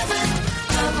 77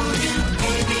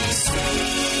 WABC.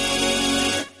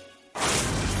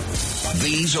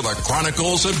 These are the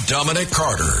Chronicles of Dominic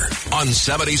Carter on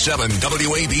 77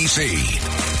 WABC.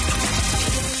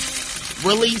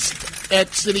 Released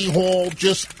at City Hall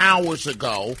just hours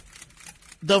ago,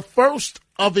 the first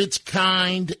of its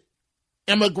kind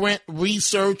Immigrant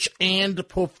Research and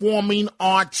Performing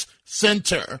Arts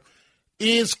Center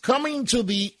is coming to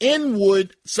the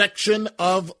Inwood section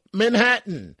of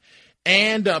Manhattan.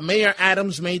 And Mayor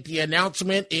Adams made the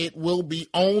announcement it will be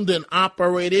owned and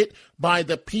operated by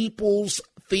the People's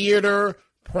Theater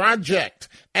Project.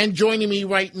 And joining me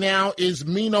right now is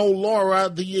Mino Laura,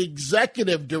 the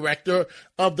executive director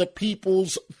of the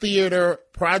People's Theater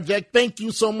Project. Thank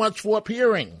you so much for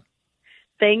appearing.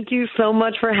 Thank you so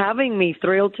much for having me.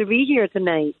 Thrilled to be here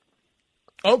tonight.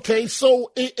 Okay,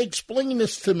 so explain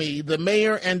this to me. The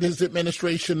mayor and his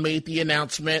administration made the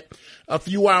announcement a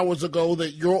few hours ago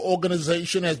that your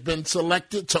organization has been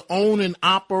selected to own and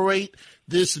operate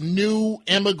this new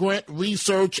Immigrant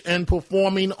Research and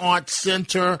Performing Arts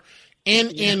Center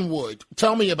in Inwood.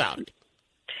 Tell me about it.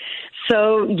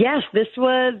 So, yes,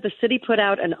 the city put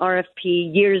out an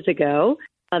RFP years ago.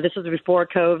 This was before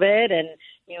COVID, and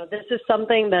this is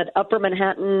something that Upper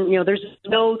Manhattan, there's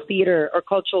no theater or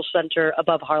cultural center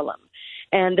above Harlem.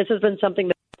 And this has been something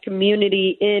that the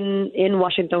community in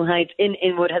Washington Heights, in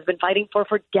Inwood, has been fighting for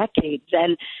decades.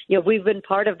 And, we've been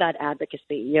part of that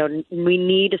advocacy. We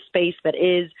need a space that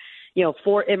is,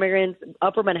 for immigrants.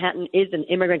 Upper Manhattan is an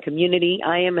immigrant community.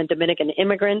 I am a Dominican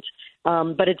immigrant.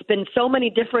 But it's been so many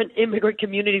different immigrant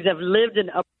communities have lived in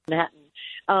Upper Manhattan.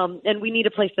 And we need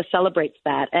a place to celebrate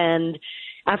that. And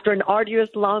after an arduous,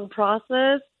 long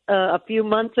process, a few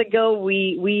months ago,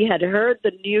 we had heard the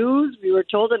news. We were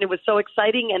told, and it was so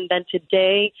exciting. And then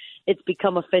today, it's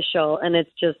become official, and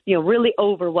it's just really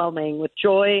overwhelming with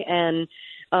joy and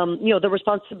the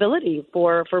responsibility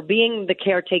for being the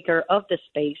caretaker of this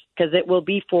space, because it will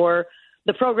be for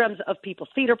the programs of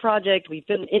People's Theater Project. We've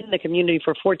been in the community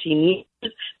for 14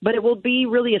 years, but it will be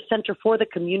really a center for the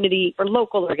community, for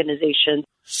local organizations.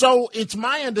 So it's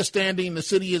my understanding the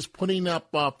city is putting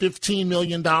up $15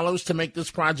 million to make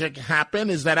this project happen.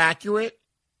 Is that accurate?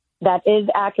 That is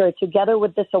accurate. Together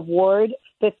with this award,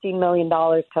 $15 million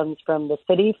comes from the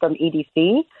city, from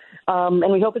EDC,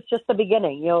 and we hope it's just the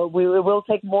beginning. We will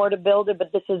take more to build it,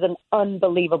 but this is an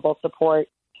unbelievable support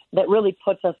that really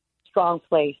puts us in a strong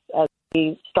place as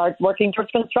we start working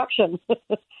towards construction.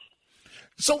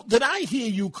 So did I hear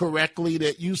you correctly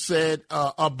that you said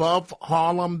above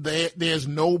Harlem there's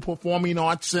no performing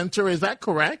arts center? Is that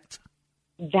correct?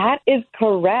 That is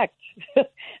correct.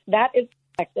 That is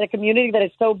correct. A community that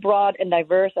is so broad and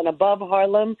diverse, and above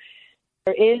Harlem,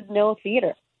 there is no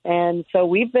theater. And so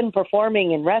we've been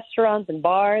performing in restaurants and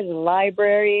bars and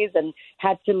libraries and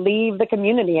had to leave the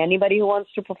community. Anybody who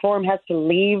wants to perform has to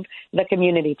leave the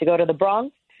community to go to the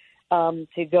Bronx,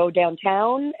 to go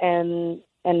downtown, and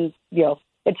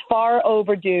it's far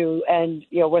overdue, and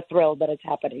we're thrilled that it's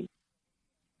happening.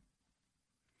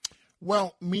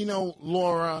 Well, Mino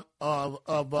Laura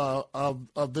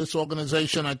of this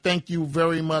organization, I thank you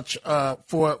very much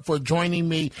for joining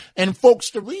me. And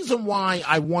folks, the reason why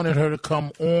I wanted her to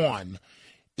come on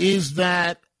is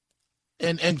that,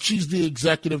 and she's the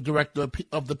executive director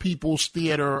of the People's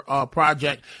Theater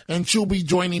Project, and she'll be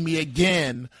joining me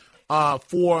again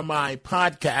for my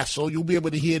podcast, so you'll be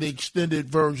able to hear the extended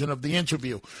version of the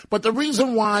interview. But the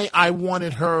reason why I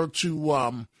wanted her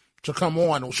to come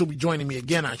on, or she'll be joining me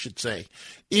again, I should say,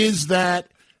 is that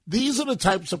these are the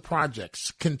types of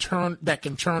projects that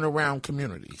can turn around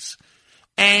communities.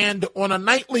 And on a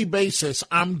nightly basis,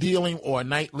 I'm dealing, or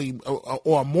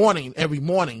morning, every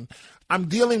morning, I'm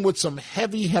dealing with some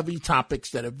heavy, heavy topics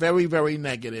that are very, very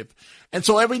negative. And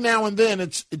so every now and then,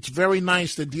 it's very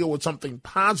nice to deal with something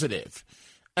positive.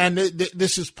 And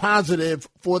this is positive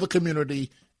for the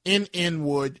community in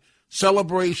Inwood,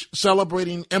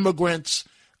 celebrating immigrants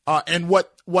and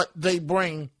what they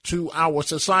bring to our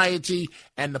society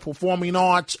and the performing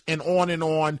arts and on and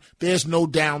on. There's no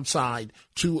downside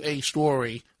to a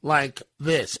story like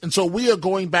this. And so we are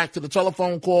going back to the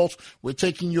telephone calls. We're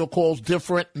taking your calls.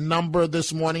 Different number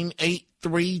this morning,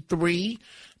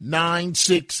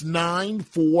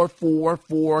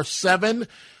 833-969-4447.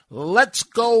 Let's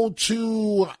go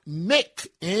to Nick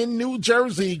in New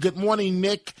Jersey. Good morning,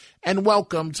 Nick, and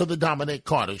welcome to the Dominic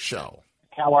Carter Show.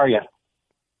 How are you?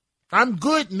 I'm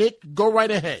good, Nick. Go right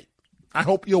ahead. I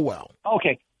hope you're well.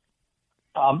 Okay.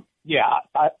 Yeah,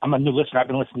 I'm a new listener. I've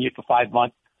been listening to you for 5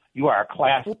 months. You are a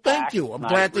class. Well, thank you. I'm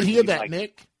glad to hear that,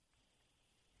 Nick.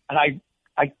 And I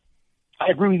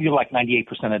agree with you like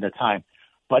 98% of the time.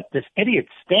 But this idiot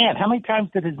Stan, how many times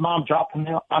did his mom drop him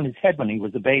on his head when he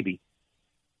was a baby?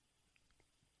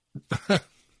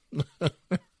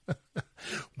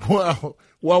 Well,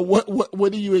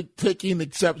 what are you taking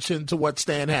exception to what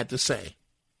Stan had to say?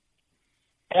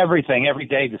 Everything, every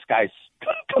day this guy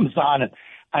comes on. And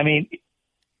I mean,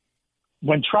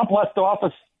 when Trump left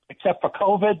office, except for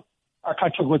COVID, our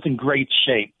country was in great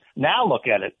shape. Now look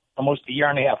at it, almost a year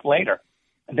and a half later.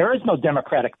 There is no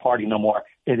Democratic Party no more.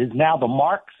 It is now the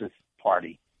Marxist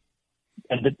Party.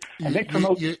 And they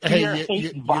promote fear,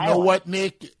 hate, and violence. You know what,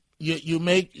 Nick? You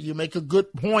make a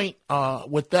good point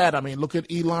with that. I mean, look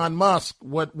at Elon Musk,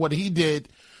 what he did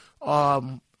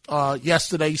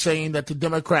yesterday, saying that the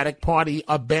Democratic Party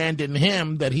abandoned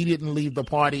him, that he didn't leave the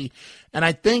party. And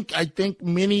I think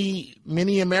many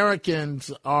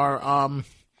Americans are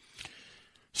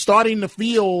starting to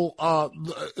feel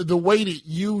the way that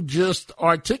you just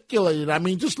articulated. I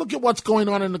mean, just look at what's going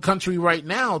on in the country right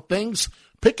now. Things,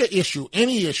 pick an issue,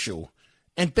 any issue,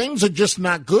 and things are just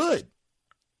not good.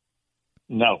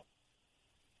 No.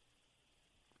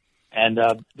 And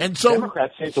so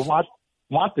Democrats seem to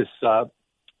want this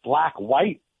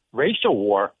black-white racial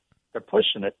war. They're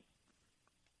pushing it.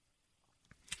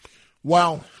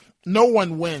 Well, no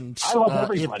one wins. I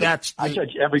love everybody. I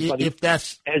judge everybody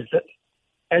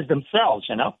as themselves,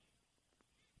 you know?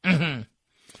 Mm-hmm.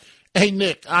 Hey,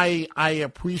 Nick, I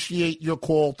appreciate your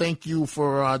call. Thank you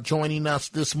for joining us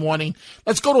this morning.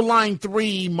 Let's go to line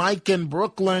 3, Mike in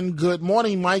Brooklyn. Good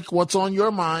morning, Mike. What's on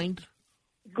your mind?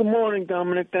 Good morning,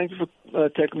 Dominic. Thank you for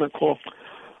taking my call.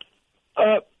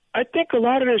 I think a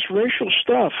lot of this racial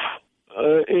stuff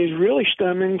is really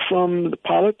stemming from the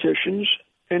politicians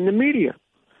and the media.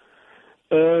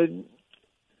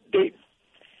 They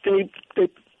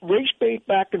race bait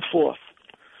back and forth.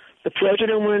 The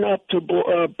president went up to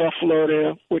Buffalo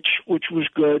there, which was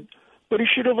good, but he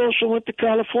should have also went to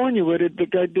California where the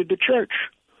guy did the church,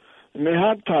 and they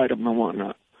hogtied him and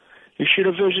whatnot. He should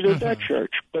have visited that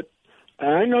church. But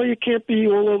I know you can't be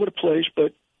all over the place,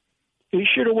 but he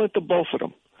should have went to both of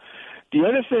them. The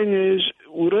other thing is,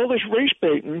 with all this race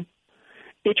baiting,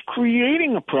 it's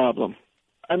creating a problem.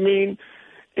 I mean,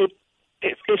 if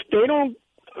they don't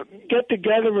get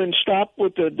together and stop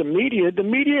with the media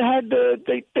had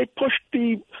they pushed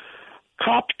the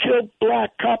cop killed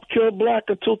black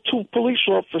until 2 police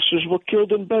officers were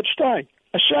killed in Bed-Stuy,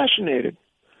 assassinated.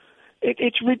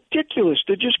 It's ridiculous.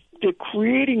 They're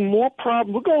creating more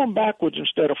problems. We're going backwards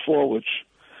instead of forwards.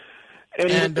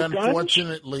 And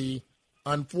unfortunately,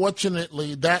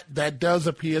 that does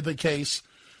appear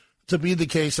to be the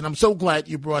case. And I'm so glad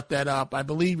you brought that up. I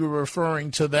believe you're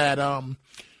referring to that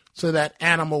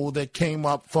animal that came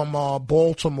up from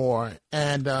Baltimore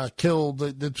and killed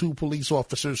the 2 police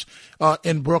officers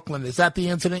in Brooklyn. Is that the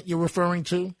incident you're referring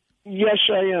to? Yes,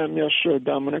 I am. Yes, sir,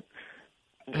 Dominic.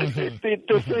 Mm-hmm.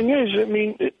 The thing is, I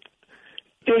mean,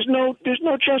 there's no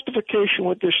justification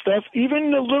with this stuff.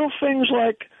 Even the little things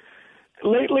like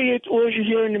lately, all you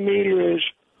hear in the media is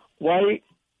white,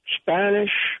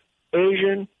 Spanish,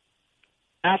 Asian,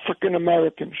 African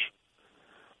Americans.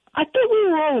 I think we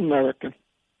were all American.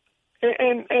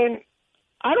 And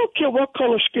I don't care what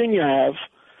color skin you have.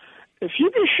 If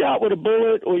you get shot with a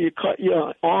bullet or you cut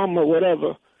your arm or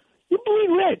whatever, you bleed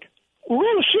red. We're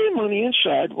all the same on the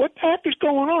inside. What the heck is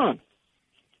going on?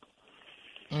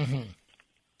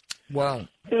 Mm-hmm. Wow.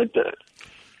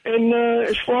 And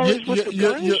as far as with the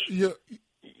guns,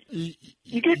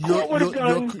 you get caught with a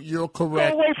gun. You're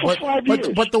correct. Go away for 5 years.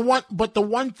 But the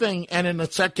one thing, and in a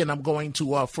second I'm going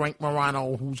to Frank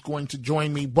Morano, who's going to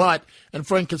join me. And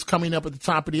Frank is coming up at the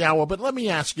top of the hour. But let me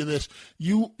ask you this: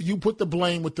 you put the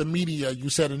blame with the media, you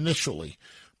said initially,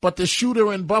 but the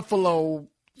shooter in Buffalo,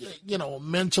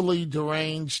 mentally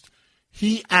deranged,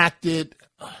 he acted.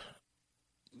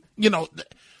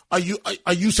 Are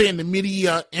you saying the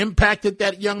media impacted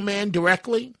that young man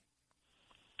directly?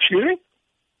 Excuse me?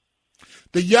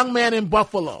 The young man in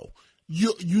Buffalo,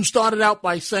 you started out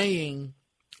by saying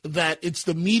that it's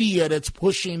the media that's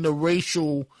pushing the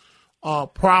racial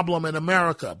problem in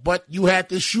America, but you had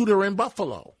this shooter in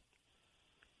Buffalo.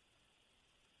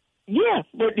 Yeah,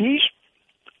 but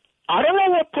I don't know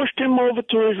what pushed him over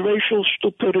to his racial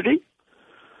stupidity,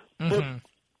 but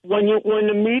when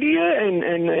the media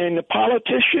and the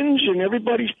politicians and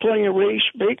everybody's playing race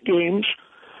bait games,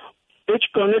 it's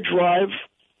going to drive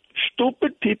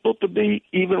stupid people to be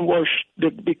even worse,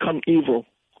 to become evil.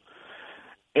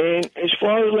 And as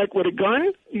far as like with a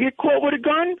gun, you get caught with a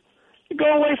gun, you go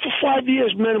away for 5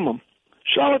 years minimum.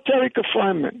 Solitary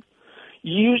confinement.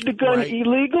 You use the gun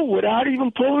illegal without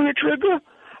even pulling the trigger,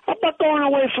 how about going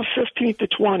away for 15 to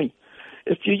 20?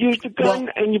 If you use the gun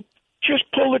and you just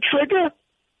pull the trigger,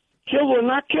 kill or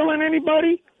not killing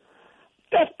anybody,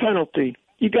 death penalty.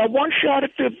 You got one shot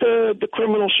at the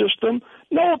criminal system,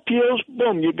 no appeals,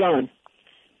 boom, you're gone.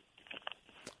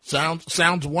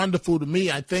 Sounds wonderful to me.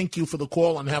 I thank you for the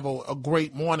call and have a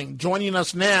great morning. Joining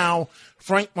us now,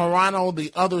 Frank Morano,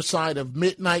 the other side of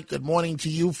midnight. Good morning to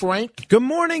you, Frank. Good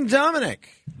morning, Dominic.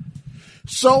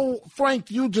 So,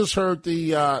 Frank, you just heard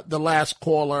the last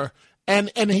caller, and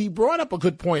he brought up a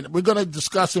good point. We're going to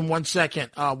discuss in 1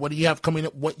 second what you have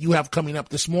coming up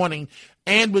this morning,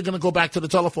 and we're going to go back to the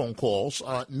telephone calls.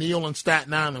 Neil in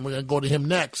Staten Island, we're going to go to him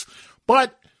next.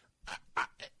 But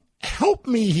help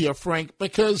me here, Frank,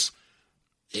 because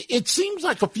it seems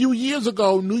like a few years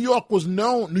ago, New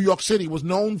York City was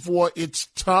known for its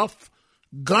tough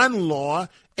gun law,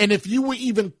 and if you were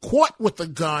even caught with a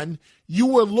gun, you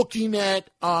were looking at,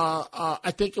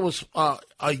 I think it was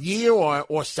a year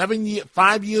or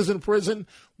 5 years in prison.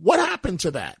 What happened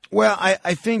to that? Well,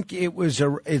 I think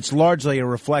it's largely a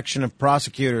reflection of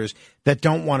prosecutors that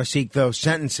don't want to seek those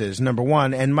sentences, number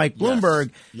one. And Mike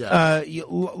Bloomberg, you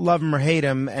love him or hate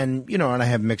him, and I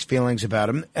have mixed feelings about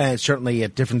him, certainly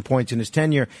at different points in his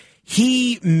tenure.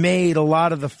 He made a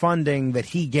lot of the funding that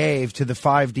he gave to the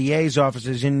 5 DA's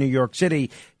offices in New York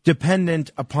City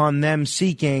dependent upon them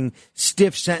seeking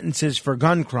stiff sentences for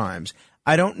gun crimes.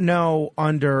 I don't know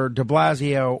under de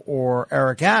Blasio or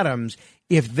Eric Adams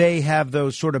if they have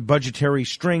those sort of budgetary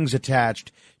strings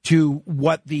attached to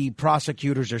what the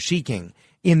prosecutors are seeking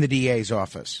in the DA's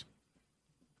office.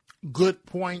 Good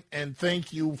point, and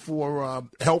thank you for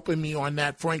helping me on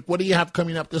that, Frank. What do you have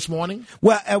coming up this morning?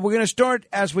 Well, we're going to start,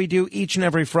 as we do each and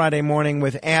every Friday morning,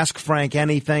 with Ask Frank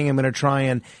Anything. I'm going to try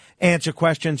and answer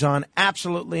questions on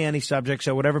absolutely any subject.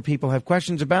 So whatever people have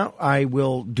questions about, I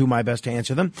will do my best to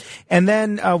answer them. And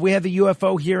then we have the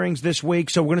UFO hearings this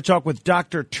week. So we're going to talk with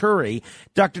Dr. Turi.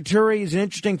 Dr. Turi is an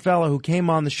interesting fellow who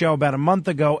came on the show about a month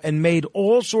ago and made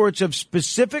all sorts of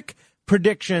specific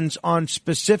predictions on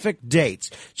specific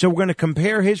dates. So we're going to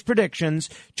compare his predictions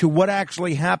to what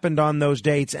actually happened on those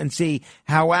dates and see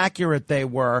how accurate they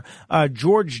were.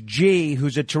 George G.,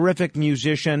 who's a terrific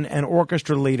musician and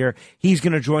orchestra leader, he's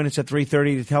going to join us at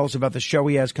 3:30 to tell us about the show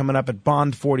he has coming up at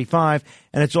Bond 45.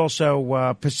 And it's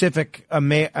also Pacific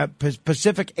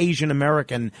Asian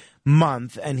American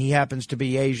Month, and he happens to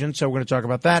be Asian, so we're going to talk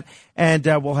about that. And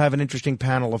we'll have an interesting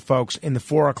panel of folks in the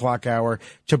 4 o'clock hour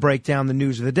to break down the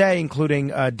news of the day,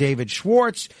 including David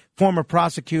Schwartz, former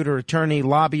prosecutor, attorney,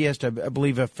 lobbyist, I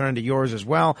believe a friend of yours as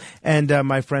well, and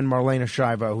my friend Marlena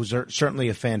Shiva, who's certainly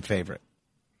a fan favorite.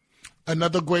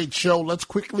 Another great show. Let's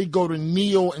quickly go to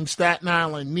Neil in Staten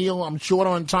Island. Neil, I'm short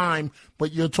on time,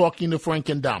 but you're talking to Frank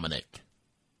and Dominic.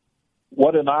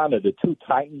 What an honor, the two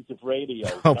titans of radio.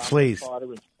 Oh, please.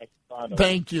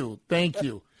 Thank you.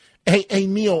 Hey,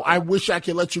 Neil, I wish I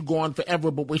could let you go on forever,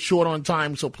 but we're short on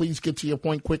time, so please get to your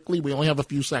point quickly. We only have a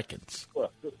few seconds.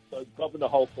 Governor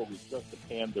Hochul is just a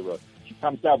panderer. She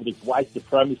comes out with this white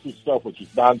supremacist stuff, which is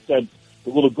nonsense.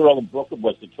 The little girl in Brooklyn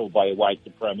wasn't killed by a white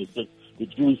supremacist. The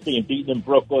Jews being beaten in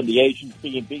Brooklyn, the Asians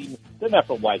being beaten, they're not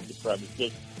from white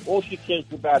supremacists. All she cares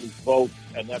about is votes,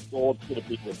 and that's all it's going to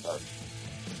be with her.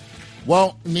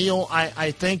 Well, Neil, I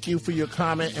thank you for your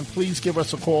comment, and please give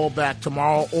us a call back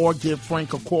tomorrow or give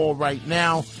Frank a call right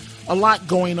now. A lot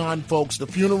going on, folks. The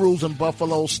funerals in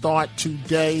Buffalo start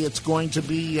today. It's going to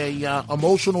be a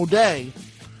emotional day.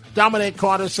 Dominic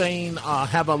Carter saying,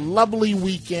 have a lovely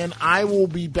weekend. I will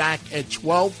be back at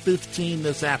 12:15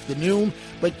 this afternoon,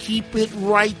 but keep it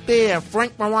right there.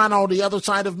 Frank Morano, The Other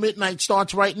Side of Midnight,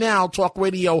 starts right now. Talk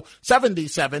Radio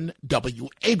 77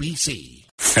 WABC.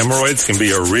 Hemorrhoids can be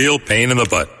a real pain in the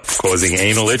butt, causing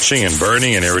anal itching and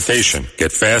burning and irritation.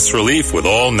 Get fast relief with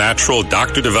all natural,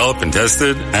 doctor-developed and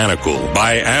tested Anacool.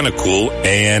 Buy Anacool,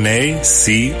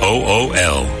 ANACOOL,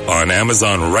 on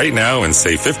Amazon right now and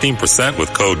save 15%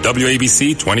 with code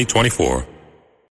WABC 2024.